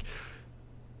SNES, like...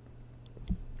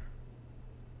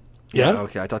 Yeah?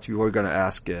 Okay, I thought you were going to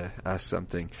ask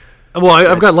something. Well,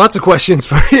 I've got lots of questions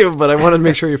for you, but I want to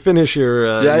make sure you finish your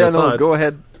thought. Go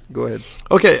ahead.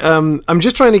 Okay, I'm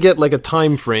just trying to get like a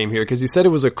time frame here, because you said it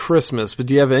was a Christmas, but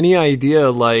do you have any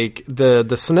idea, like, the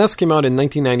SNES came out in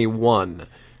 1991,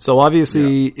 so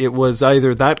obviously it was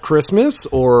either that Christmas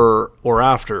or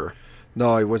after.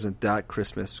 No, it wasn't that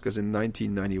Christmas, because in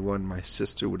 1991 my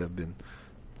sister would have been,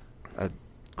 at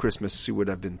Christmas she would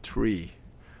have been 3,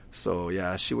 so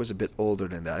yeah, she was a bit older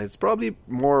than that. It's probably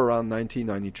more around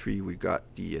 1993 we got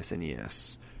the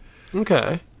SNES.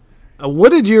 Okay. What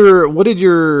did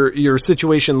your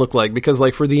situation look like? Because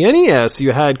like for the NES,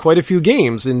 you had quite a few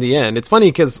games in the end. It's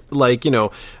funny because like, the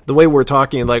way we're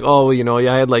talking, like,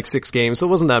 I had like 6 games, so it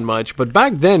wasn't that much. But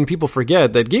back then, people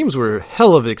forget that games were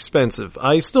hell of expensive.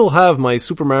 I still have my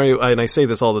Super Mario, and I say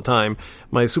this all the time,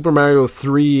 my Super Mario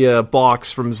 3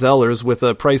 box from Zellers with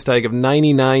a price tag of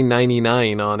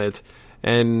 $99.99 on it.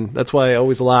 And that's why I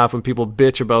always laugh when people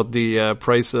bitch about the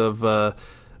price of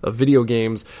of video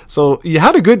games. So you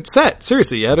had a good set.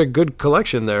 Seriously, you had a good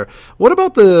collection there. What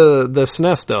about the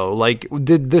SNES though? Like,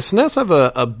 did the SNES have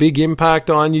a big impact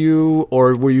on you,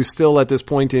 or were you still at this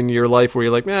point in your life where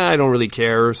you're like, I don't really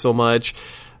care so much?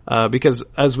 Because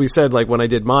as we said, like when I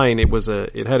did mine,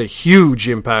 it had a huge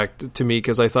impact to me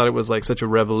because I thought it was like such a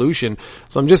revolution.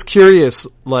 So I'm just curious,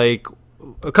 like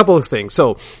a couple of things.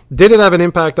 So did it have an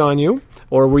impact on you,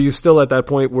 or were you still at that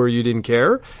point where you didn't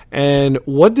care? And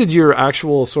what did your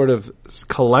actual sort of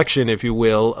collection, if you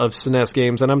will, of SNES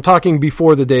games, and I'm talking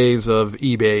before the days of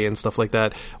eBay and stuff like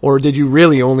that, or did you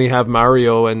really only have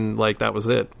Mario and like that was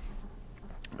it?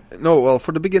 No, well,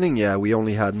 for the beginning, yeah, we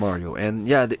only had Mario, and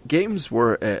yeah, the games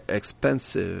were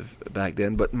expensive back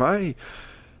then. But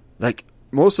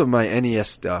most of my NES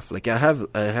stuff, like I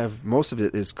have most of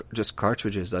it is just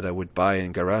cartridges that I would buy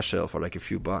in garage sale for like a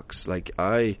few bucks. Like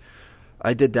I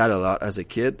did that a lot as a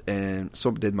kid, and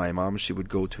so did my mom. She would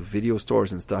go to video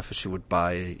stores and stuff, and she would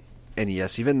buy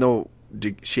NES, even though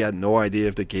she had no idea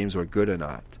if the games were good or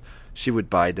not. She would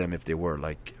buy them if they were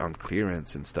like on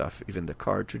clearance and stuff, even the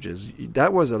cartridges.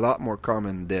 That was a lot more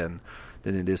common then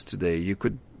than it is today. You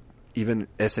could, even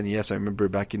SNES, I remember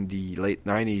back in the late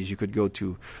 90s, you could go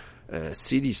to a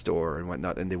CD store and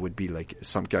whatnot, and there would be like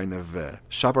some kind of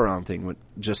shop around thing with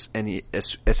just any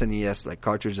SNES, like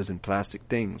cartridges and plastic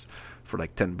things for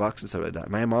like $10 and stuff like that.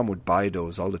 My mom would buy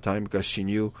those all the time because she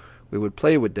knew we would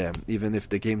play with them, even if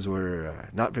the games were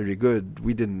not very good.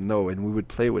 We didn't know, and we would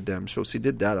play with them. So she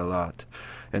did that a lot,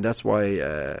 and that's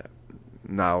why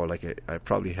now, like I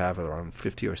probably have around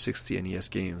 50 or 60 NES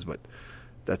games, but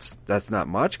that's not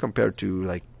much compared to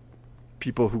like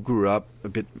people who grew up a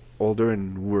bit older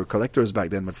and were collectors back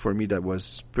then. But for me, that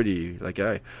was pretty. Like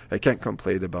I can't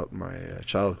complain about my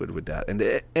childhood with that. And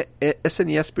the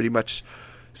SNES, pretty much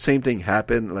same thing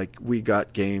happened. Like we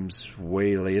got games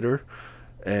way later.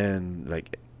 And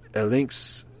like a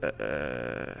Link's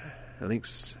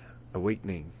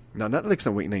Awakening. No, not Link's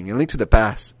Awakening. A Link to the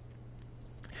Past.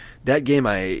 That game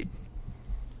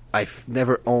I've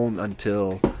never owned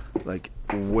until like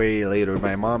way later.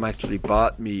 My mom actually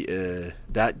bought me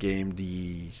that game,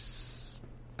 the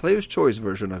Player's Choice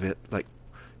version of it, like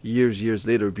years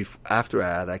later, after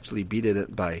I had actually beaten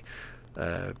it by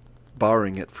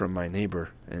borrowing it from my neighbor,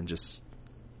 and just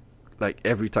like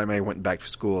every time I went back to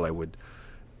school,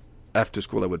 after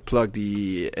school, I would plug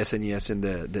the SNES in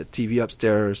the TV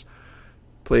upstairs,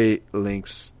 play A Link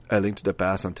to the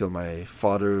Past until my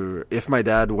father, if my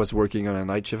dad was working on a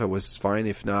night shift, I was fine.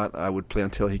 If not, I would play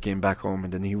until he came back home,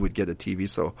 and then he would get a TV.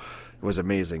 So it was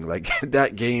amazing. Like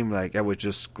that game, like I was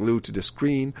just glued to the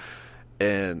screen,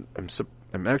 and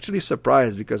I'm actually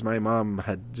surprised because my mom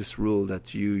had this rule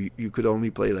that you could only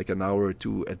play like an hour or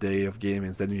two a day of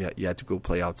gaming, then you had to go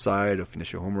play outside or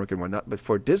finish your homework and whatnot. But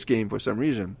for this game, for some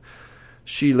reason,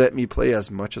 she let me play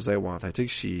as much as I want. I think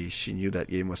she knew that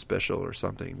game was special or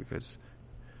something, because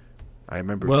I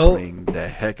remember playing the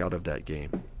heck out of that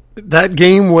game. That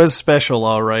game was special,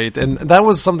 all right, and that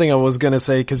was something I was going to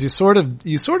say, because you sort of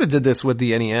did this with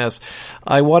the NES.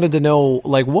 I wanted to know,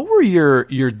 like, what were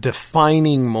your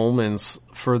defining moments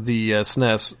for the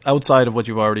SNES outside of what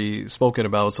you've already spoken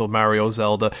about? So Mario,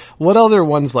 Zelda. What other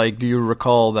ones like do you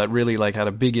recall that really like had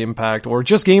a big impact, or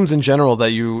just games in general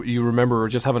that you remember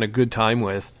just having a good time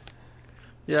with?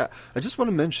 Yeah, I just want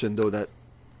to mention though that.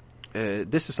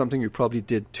 This is something you probably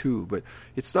did too, but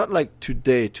it's not like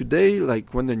today. Today,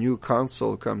 like when the new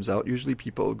console comes out, usually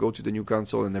people go to the new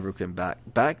console and never come back.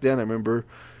 Back then, I remember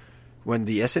when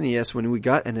the SNES, when we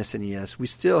got an SNES, we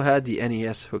still had the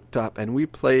NES hooked up, and we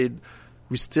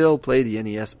still play the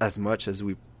NES as much as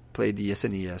we played the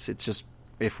SNES. It's just,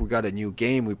 if we got a new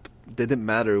game, didn't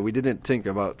matter. We didn't think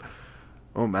about,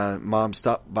 oh man, mom,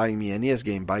 stop buying me an NES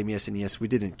game, buy me SNES. We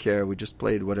didn't care. We just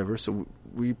played whatever. So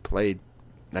we played.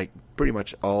 Like pretty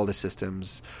much all the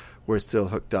systems were still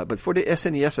hooked up. But for the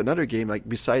SNES, another game, like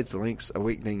besides Link's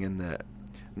Awakening and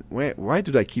why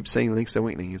did I keep saying Link's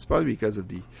Awakening? It's probably because of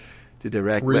the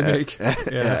direct remake.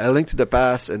 A Link to the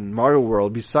Past and Mario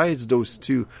World. Besides those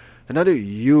two, another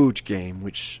huge game,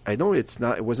 which I know it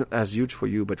wasn't as huge for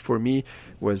you, but for me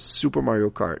was Super Mario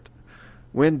Kart.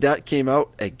 When that came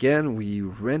out again, we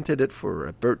rented it for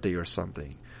a birthday or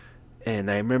something,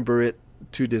 and I remember it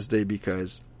to this day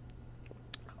because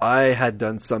I had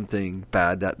done something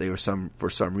bad that day for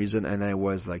some reason, and I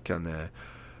was like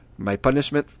my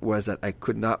punishment was that I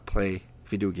could not play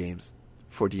video games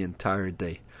for the entire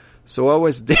day. So I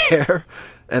was there,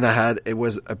 and it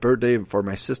was a birthday for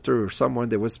my sister or someone.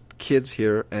 There was kids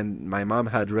here, and my mom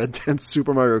had rented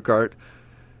Super Mario Kart,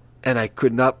 and I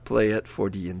could not play it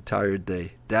for the entire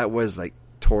day. That was like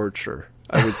torture.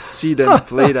 I would see them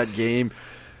play that game,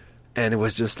 And it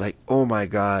was just like, oh my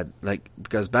god, like,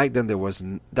 because back then that was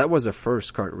the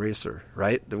first kart racer,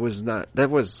 right? That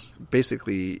was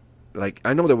basically, like,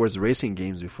 I know there was racing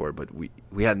games before, but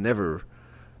we had never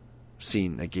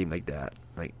seen a game like that,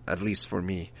 like, at least for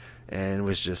me. And it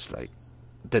was just like,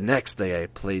 the next day I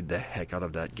played the heck out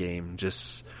of that game,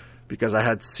 just because I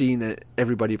had seen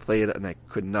everybody play it and I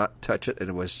could not touch it, and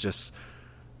it was just,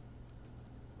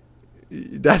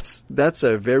 that's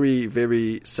a very,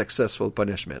 very successful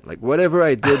punishment. Like, whatever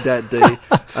I did that day,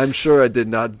 I'm sure I did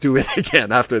not do it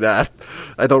again after that.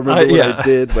 I don't remember what I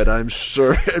did, but I'm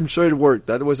sure it worked.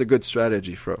 That was a good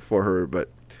strategy for her, but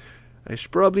I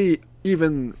should probably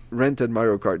even rented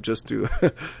Mario Kart just to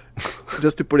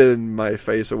just to put it in my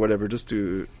face or whatever,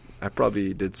 I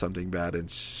probably did something bad, and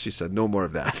she said no more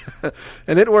of that.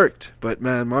 And it worked. But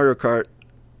man, Mario Kart,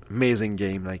 amazing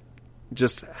game. Like,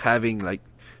 just having like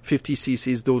 50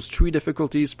 cc's, those 3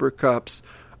 difficulties per cups,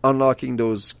 unlocking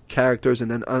those characters,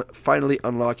 and then finally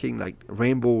unlocking like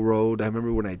Rainbow Road. I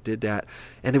remember when I did that,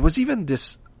 and it was even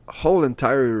this whole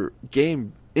entire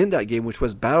game in that game, which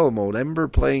was battle mode. I remember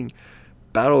playing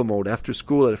battle mode after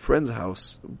school at a friend's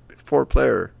house,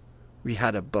 4-player. We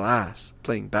had a blast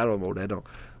playing battle mode. I don't,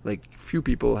 like, few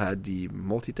people had the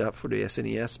multi-tap for the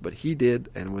SNES, but he did,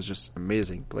 and it was just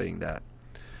amazing playing that.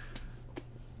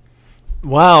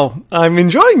 Wow, I'm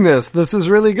enjoying this. This is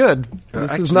really good.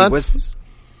 This is not...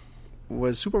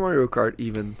 Was Super Mario Kart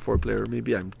even 4-player?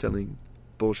 Maybe I'm telling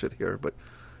bullshit here, but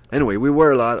anyway, we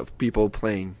were a lot of people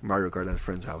playing Mario Kart at a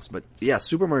friend's house. But yeah,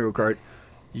 Super Mario Kart,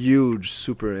 huge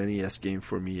Super NES game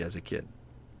for me as a kid.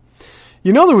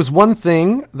 You know, there was one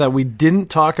thing that we didn't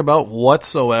talk about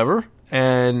whatsoever,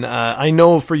 and I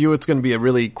know for you it's going to be a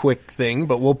really quick thing,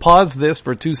 but we'll pause this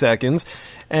for 2 seconds.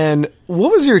 And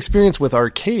what was your experience with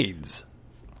arcades?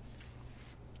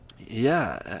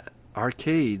 Yeah,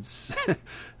 arcades.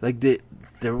 Like,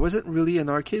 there wasn't really an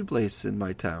arcade place in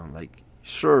my town. Like,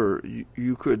 sure,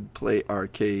 you could play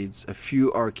arcades, a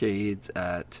few arcades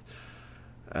at,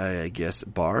 I guess,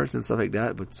 bars and stuff like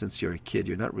that, but since you're a kid,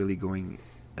 you're not really going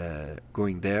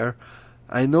there.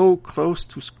 I know close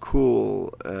to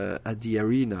school, at the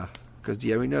arena, because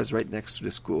the arena is right next to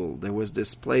the school, there was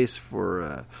this place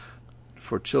for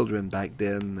children back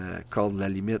then, called La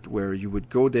Limite, where you would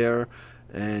go there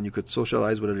and you could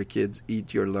socialize with other kids,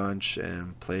 eat your lunch,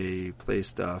 and play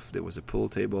stuff. There was a pool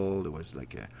table. There was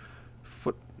like a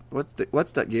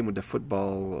what's that game with the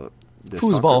football?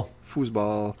 Foosball.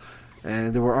 Foosball.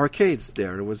 And there were arcades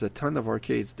there. There was a ton of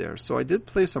arcades there. So I did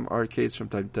play some arcades from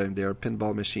time to time there,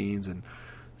 pinball machines and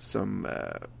some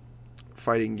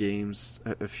fighting games,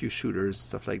 a few shooters,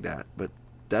 stuff like that. But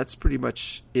that's pretty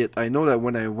much it. I know that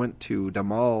when I went to the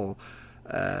mall,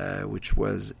 which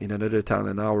was in another town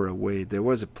an hour away, there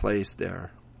was a place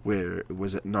there where it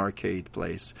was an arcade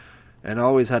place. And I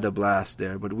always had a blast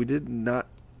there, but we did not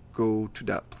go to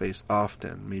that place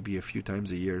often, maybe a few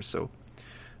times a year. So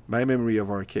my memory of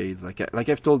arcades, like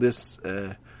I've told this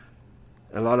a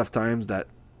lot of times, that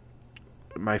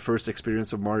my first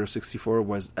experience of Mario 64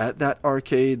 was at that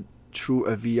arcade through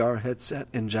a VR headset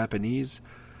in Japanese,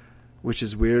 which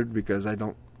is weird because I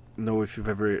don't know if you've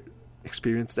ever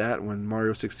experienced that. When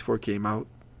Mario 64 came out,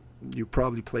 you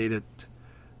probably played it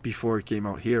before it came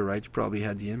out here, right? You probably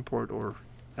had the import or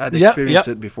had experienced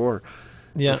it before.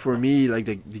 Yeah. But for me, like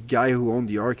the guy who owned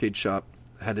the arcade shop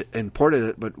had imported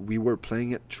it, but we were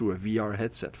playing it through a VR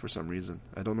headset for some reason.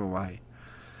 I don't know why.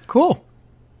 Cool.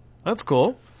 That's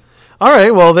cool. All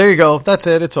right, well, there you go. That's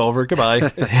it. It's over.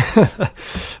 Goodbye.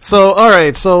 So, all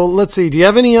right. So, let's see. Do you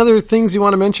have any other things you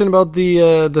want to mention about the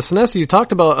SNES? You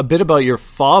talked about a bit about your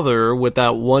father with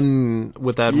that one.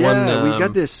 We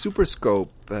got this Super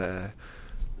Scope,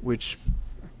 which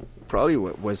probably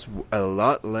was a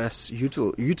lot less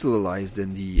utilized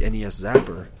than the NES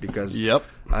Zapper, because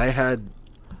I had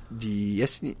the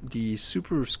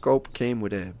Super Scope came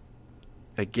with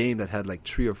a game that had like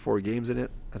 3 or 4 games in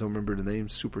it. I don't remember the name.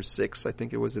 Super 6, I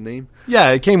think it was the name. Yeah,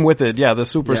 it came with it. Yeah, the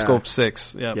Super Scope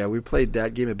 6. Yeah. Yeah, we played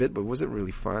that game a bit, but it wasn't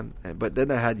really fun. But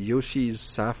then I had Yoshi's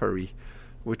Safari,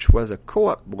 which was a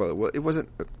co-op. Well, it wasn't.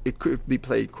 It could be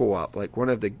played co-op. Like one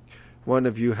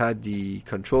of you had the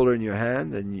controller in your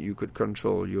hand, and you could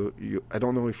control you. I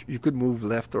don't know if you could move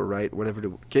left or right, whatever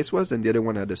the case was, and the other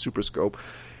one had a Super Scope.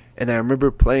 And I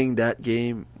remember playing that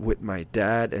game with my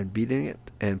dad and beating it,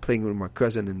 and playing with my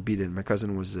cousin and beating it. My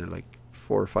cousin was like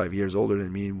 4 or 5 years older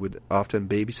than me and would often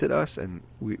babysit us, and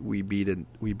we beat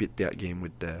that game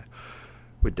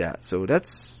with that. So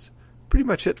that's pretty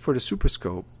much it for the Super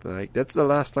Scope. Like, that's the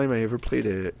last time I ever played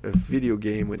a video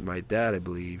game with my dad, I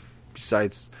believe,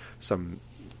 besides some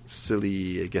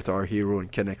silly Guitar Hero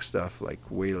and Kinect stuff like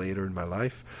way later in my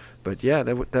life. But yeah,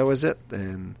 that was it.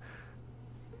 And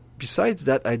besides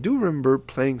that, I do remember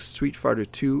playing Street Fighter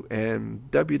 2 and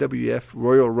WWF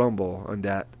Royal Rumble on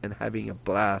that and having a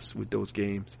blast with those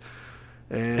games.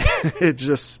 And it's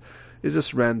just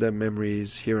random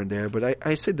memories here and there. But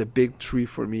I say the big three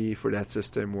for me for that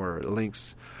system were A Link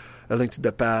to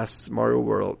the Past, Mario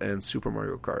World, and Super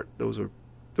Mario Kart. Those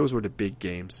were the big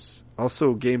games.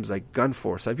 Also games like Gun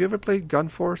Force. Have you ever played Gun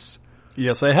Force?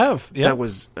 Yes, I have. Yeah. That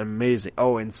was amazing.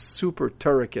 Oh, and Super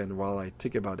Turrican, while I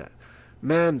think about that.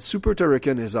 Man, Super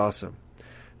Turrican is awesome.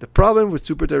 The problem with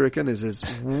Super Turrican is it's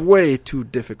way too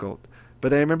difficult.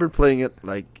 But I remember playing it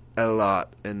like a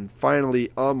lot and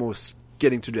finally almost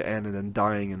getting to the end and then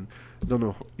dying, and I don't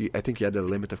know, I think you had a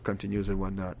limit of continues and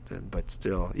whatnot, but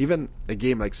still, even a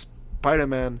game like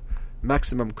Spider-Man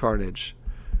Maximum Carnage,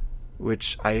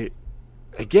 which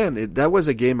that was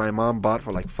a game my mom bought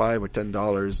for like $5 or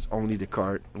 $10, only the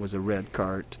cart. It was a red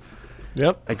cart.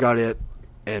 Yep. I got it,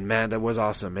 and man, that was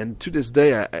awesome. And to this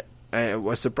day, I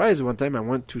was surprised one time I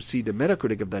went to see the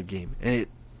Metacritic of that game, and it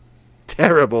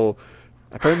terrible.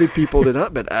 Apparently people did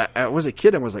not, but I was a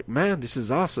kid and was like, man, this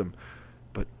is awesome.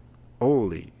 But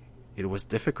holy, it was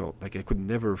difficult. Like I could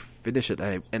never finish it.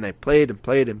 And I played and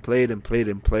played and played and played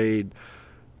and played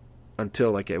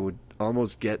until like I would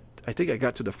almost get, I think I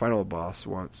got to the final boss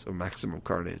once of Maximum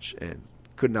Carnage and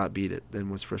could not beat it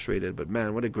and was frustrated. But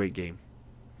man, what a great game.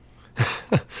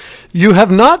 You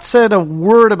have not said a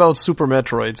word about Super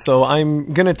Metroid, so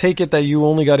I'm going to take it that you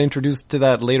only got introduced to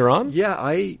that later on?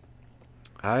 Yeah,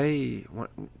 do you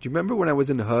remember when I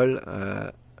was in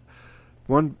Hull?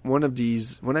 One of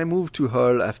these, when I moved to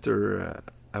Hull after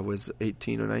I was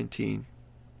 18 or 19,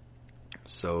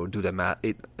 so do the math,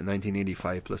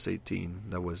 1985 plus 18,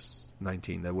 that was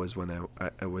 19, that was when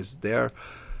I was there.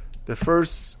 The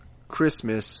first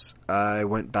Christmas, I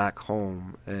went back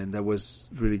home, and that was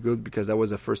really good because that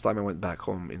was the first time I went back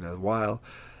home in a while.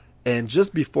 And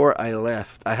just before I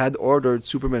left, I had ordered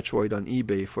Super Metroid on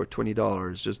eBay for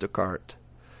 $20, just a cart.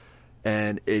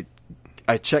 And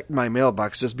I checked my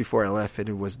mailbox just before I left, and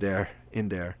it was in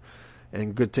there.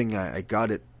 And good thing I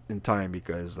got it in time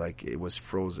because like it was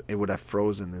frozen. It would have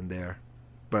frozen in there.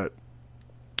 But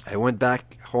I went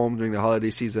back home during the holiday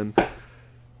season,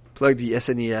 plugged the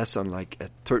SNES on like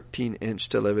a 13-inch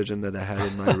television that I had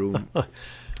in my room,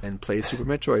 and played Super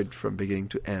Metroid from beginning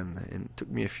to end. And it took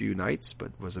me a few nights, but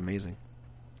it was amazing.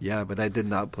 Yeah, but I did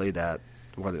not play that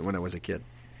when I was a kid.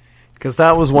 Because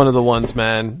that was one of the ones,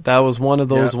 man. That was one of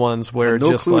those ones where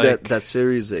no just clue like... that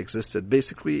series existed.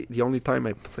 Basically, the only time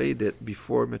I played it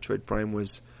before Metroid Prime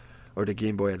was, or the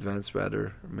Game Boy Advance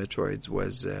rather, Metroids,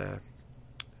 was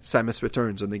Samus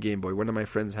Returns on the Game Boy. One of my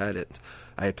friends had it.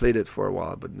 I played it for a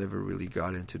while, but never really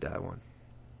got into that one.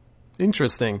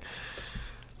 Interesting.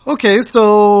 Okay,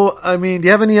 so, I mean, do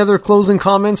you have any other closing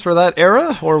comments for that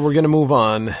era, or we're going to move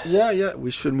on? Yeah,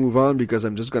 we should move on because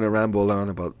I'm just going to ramble on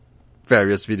about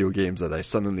various video games that I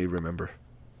suddenly remember.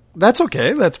 That's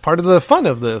okay. That's part of the fun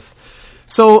of this.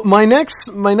 So my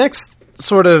next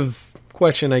sort of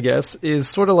question, I guess, is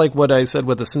sort of like what I said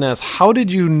with the SNES. How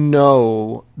did you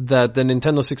know that the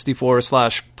Nintendo 64 /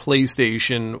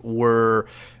 PlayStation were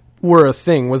a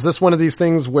thing? Was this one of these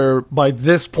things where by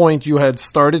this point you had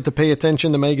started to pay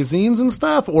attention to magazines and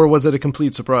stuff, or was it a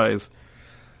complete surprise?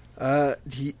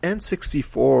 The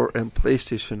N64 and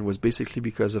PlayStation was basically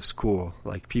because of school.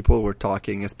 Like, people were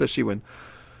talking, especially when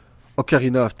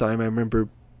Ocarina of Time, I remember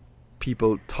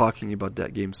people talking about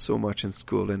that game so much in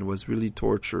school, and it was really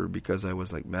torture because I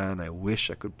was like, man, I wish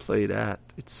I could play that.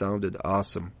 It sounded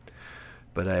awesome.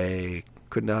 But I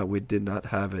could not, we did not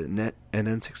have an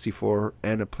N64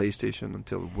 and a PlayStation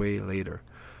until way later.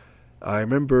 I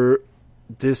remember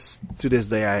this, to this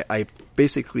day, I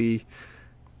basically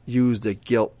used a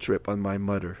guilt trip on my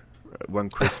mother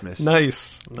one Christmas.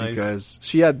 Nice. Because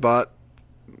she had bought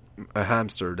a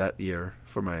hamster that year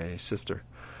for my sister.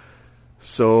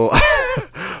 So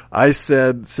I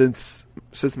said, since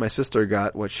my sister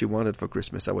got what she wanted for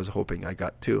Christmas, I was hoping I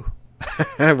got two,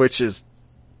 which is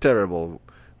terrible.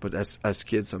 But as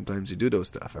kids, sometimes you do those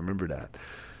stuff. I remember that.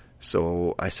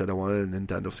 So I said I wanted a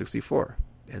Nintendo 64.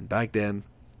 And back then,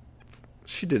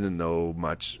 she didn't know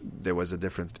much. There was a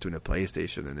difference between a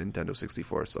PlayStation and Nintendo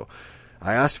 64. So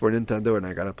I asked for a Nintendo and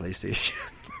I got a PlayStation.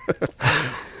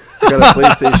 I got a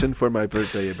PlayStation for my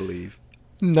birthday, I believe.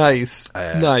 Nice.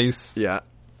 Nice. Yeah.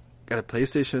 Got a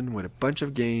PlayStation with a bunch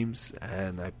of games,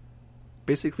 and I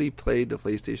basically played the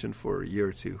PlayStation for a year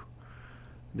or two.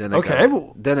 Then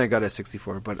I got a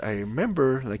 64. But I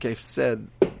remember, like I've said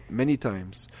many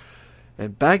times,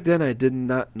 And back then, I did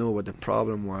not know what the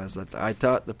problem was. I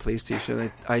thought the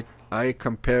PlayStation, I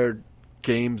compared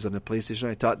games on the PlayStation.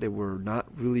 I thought they were not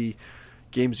really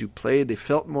games you played. They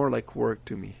felt more like work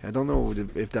to me. I don't know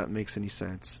if that makes any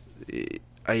sense.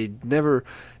 I never,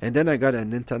 and then I got a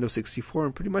Nintendo 64,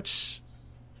 and pretty much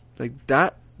like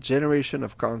that generation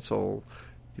of console,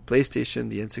 the PlayStation,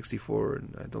 the N64,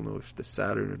 and I don't know if the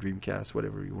Saturn or Dreamcast,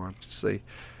 whatever you want to say,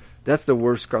 that's the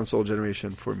worst console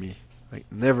generation for me. Like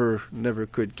never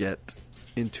could get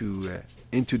into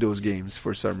those games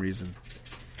for some reason.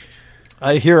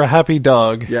 I hear a happy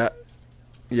dog. Yeah,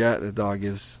 the dog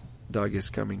is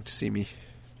coming to see me.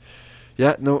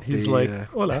 Yeah, no, he's like,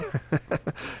 hola.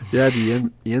 Yeah,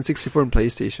 the N64 and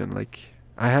PlayStation. Like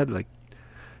I had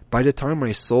by the time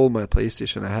I sold my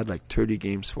PlayStation, I had 30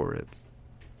 games for it.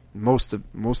 Most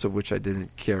of which I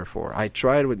didn't care for. I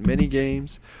tried with many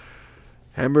games.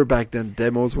 Remember back then,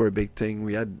 demos were a big thing.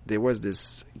 There was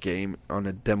this game on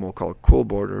a demo called Cool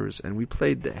Borders, and we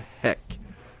played the heck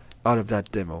out of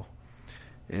that demo.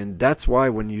 And that's why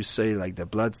when you say the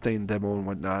Bloodstained demo and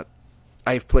whatnot,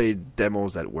 I've played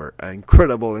demos that were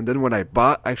incredible. And then when I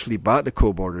actually bought the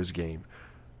Cool Borders game,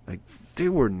 they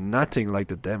were nothing like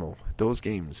the demo. Those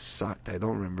games sucked. I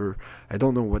don't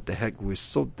know what the heck was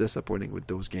so disappointing with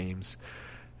those games.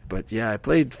 But yeah, I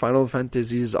played Final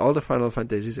Fantasies, all the Final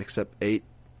Fantasies except 8.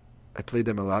 I played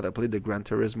them a lot. I played the Gran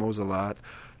Turismos a lot.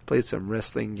 Played some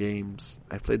wrestling games.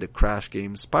 I played the Crash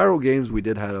games. Spyro games we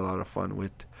did have a lot of fun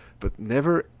with. But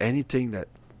never anything that,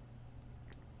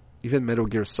 even Metal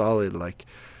Gear Solid, like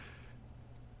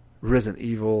Resident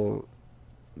Evil,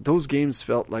 those games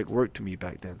felt like work to me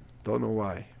back then. Don't know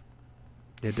why.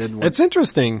 They didn't. It's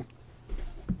interesting.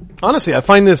 Honestly, I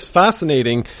find this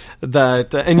fascinating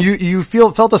that, and you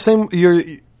felt the same.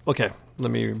 Okay.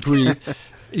 Let me breathe.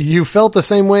 You felt the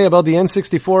same way about the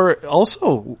N64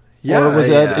 also, yeah, or was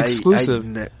that exclusive?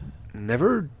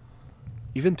 Never.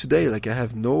 Even today, I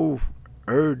have no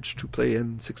urge to play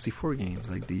N64 games.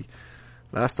 The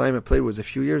last time I played was a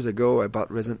few years ago. I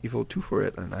bought Resident Evil 2 for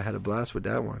it, and I had a blast with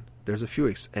that one. There's a few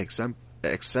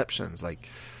exceptions, like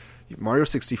Mario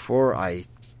 64, I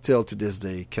still to this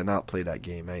day cannot play that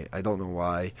game. I don't know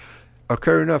why.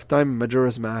 Ocarina of Time,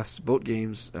 Majora's Mask, both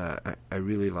games I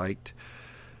really liked.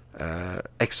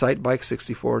 Excite Bike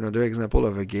 64, another example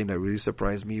of a game that really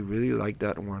surprised me. Really liked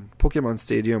that one. Pokemon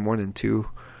Stadium 1 and 2.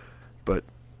 But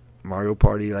Mario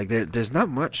Party, there's not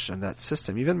much on that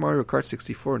system. Even Mario Kart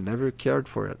 64, never cared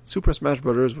for it. Super Smash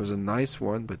Bros. Was a nice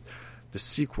one, but the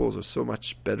sequels are so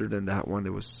much better than that one.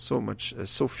 There was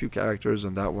so few characters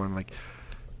on that one.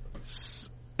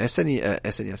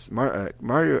 SNES,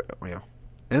 Mario,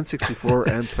 N64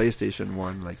 and PlayStation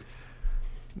 1.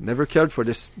 Never cared for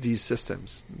these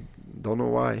systems. Don't know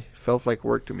why. Felt like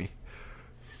work to me.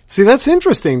 See, that's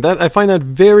interesting. I find that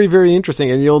very, very interesting.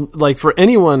 And you'll, for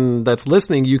anyone that's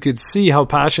listening, you could see how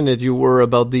passionate you were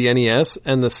about the NES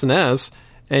and the SNES.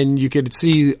 And you could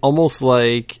see almost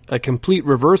like a complete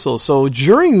reversal. So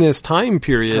during this time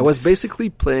period, I was basically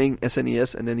playing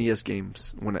SNES and NES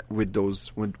games with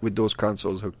those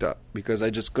consoles hooked up because I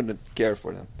just couldn't care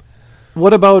for them.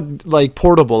 What about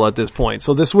portable at this point?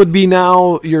 So this would be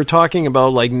now you're talking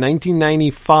about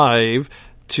 1995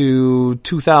 to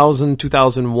 2000,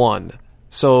 2001.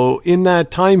 So in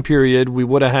that time period, we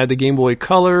would have had the Game Boy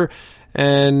Color.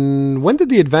 And when did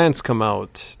the Advance come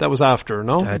out? That was after,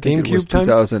 no? I think it was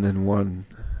 2001,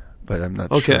 but I'm not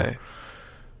sure. Okay.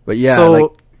 But yeah,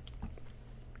 so,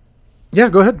 yeah,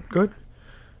 go ahead.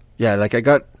 Yeah,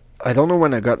 I don't know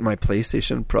when I got my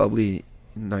PlayStation, probably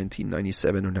in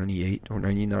 1997 or 98 or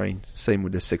 99. Same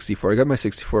with the 64. I got my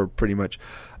 64 pretty much.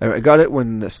 I got it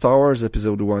when the Star Wars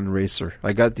Episode 1 Racer.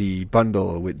 I got the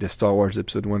bundle with the Star Wars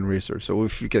Episode 1 Racer. So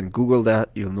if you can Google that,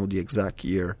 you'll know the exact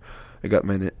year. I got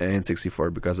my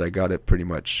N64 because I got it pretty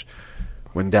much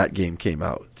when that game came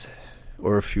out,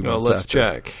 or a few months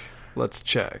after. Let's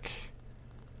check.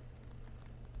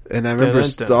 And I remember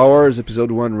Star Wars Episode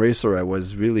 1 Racer,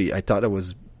 I thought it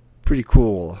was pretty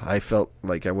cool. I felt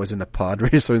like I was in a pod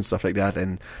racer and stuff like that,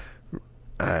 and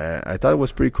I thought it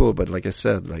was pretty cool, but like I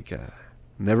said,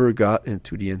 never got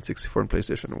into the N64 and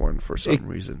PlayStation 1 for some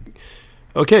reason.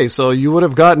 Okay, so you would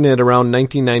have gotten it around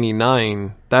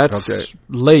 1999. That's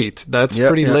late. That's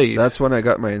pretty late. That's when I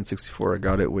got my N64. I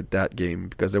got it with that game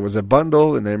because there was a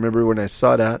bundle, and I remember when I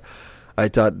saw that, I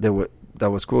thought that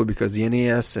was cool because the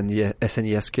NES and the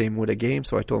SNES came with a game.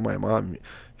 So I told my mom,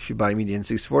 if you buy me the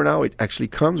N64 now, it actually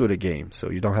comes with a game, so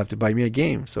you don't have to buy me a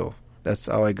game. So that's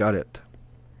how I got it.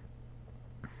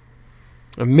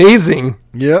 Amazing.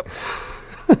 Yep.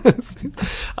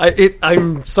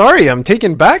 I'm sorry, I'm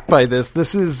taken back by this.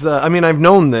 This is, I mean, I've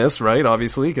known this, right?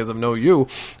 Obviously, because I know you,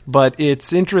 but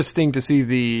it's interesting to see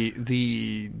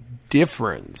the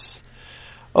difference.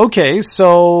 Okay,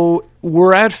 so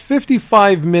we're at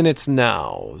 55 minutes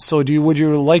now. So would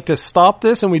you like to stop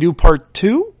this and we do part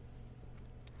 2?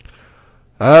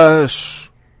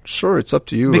 Sure, it's up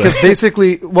to you. Because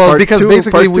basically, part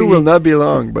two will not be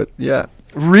long, but yeah.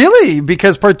 Really?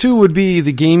 Because part 2 would be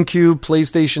the GameCube,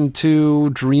 PlayStation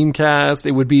 2, Dreamcast.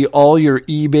 It would be all your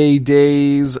eBay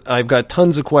days. I've got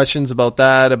tons of questions about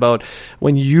that, about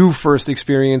when you first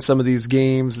experienced some of these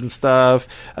games and stuff,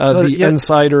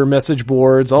 insider message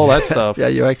boards, all that stuff. Yeah,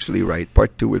 you're actually right.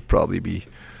 Part 2 would probably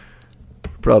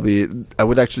I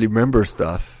would actually remember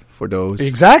stuff for those.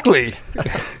 Exactly.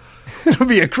 It'll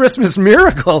be a Christmas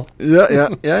miracle. Yeah.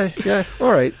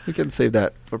 All right. We can save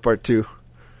that for part 2.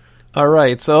 All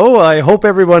right, so I hope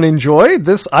everyone enjoyed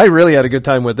this. I really had a good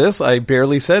time with this. I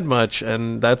barely said much,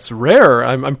 and that's rare.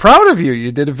 I'm proud of you.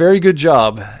 You did a very good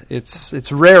job.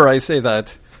 It's rare I say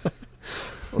that.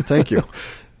 Well, thank you.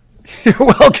 You're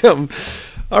welcome.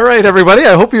 All right, everybody.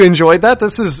 I hope you enjoyed that.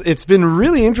 It's been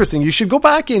really interesting. You should go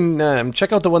back and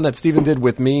check out the one that Stephen did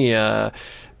with me,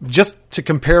 just to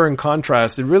compare and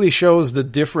contrast. It really shows the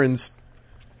difference,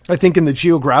 I think, in the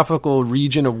geographical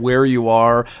region of where you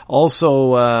are,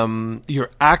 also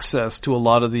your access to a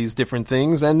lot of these different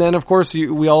things, and then of course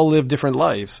we all live different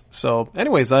lives. So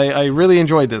anyways, I really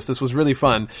enjoyed this. This was really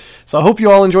fun. So I hope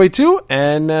you all enjoyed too,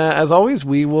 and as always,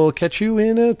 we will catch you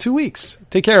in 2 weeks.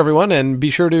 Take care, everyone, and be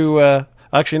sure to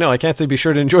actually no, I can't say be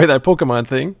sure to enjoy that Pokemon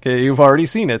thing. Okay, you've already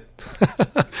seen it.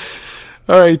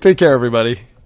 All right, take care, everybody.